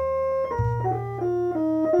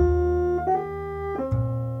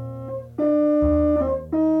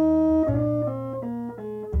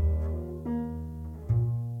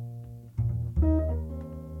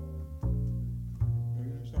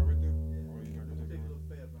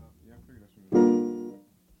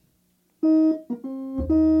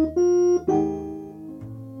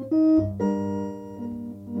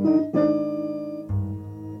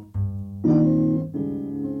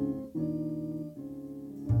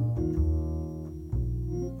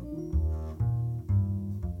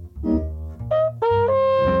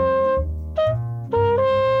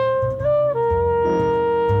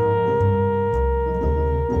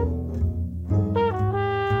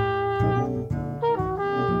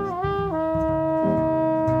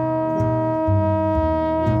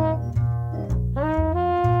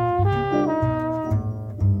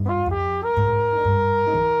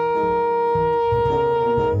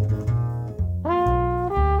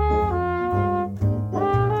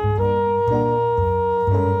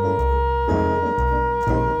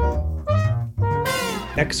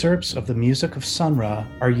 Excerpts of the music of Sun Ra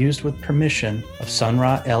are used with permission of Sun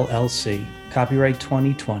Ra LLC. Copyright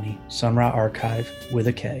 2020, Sun Ra Archive with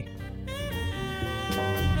a K.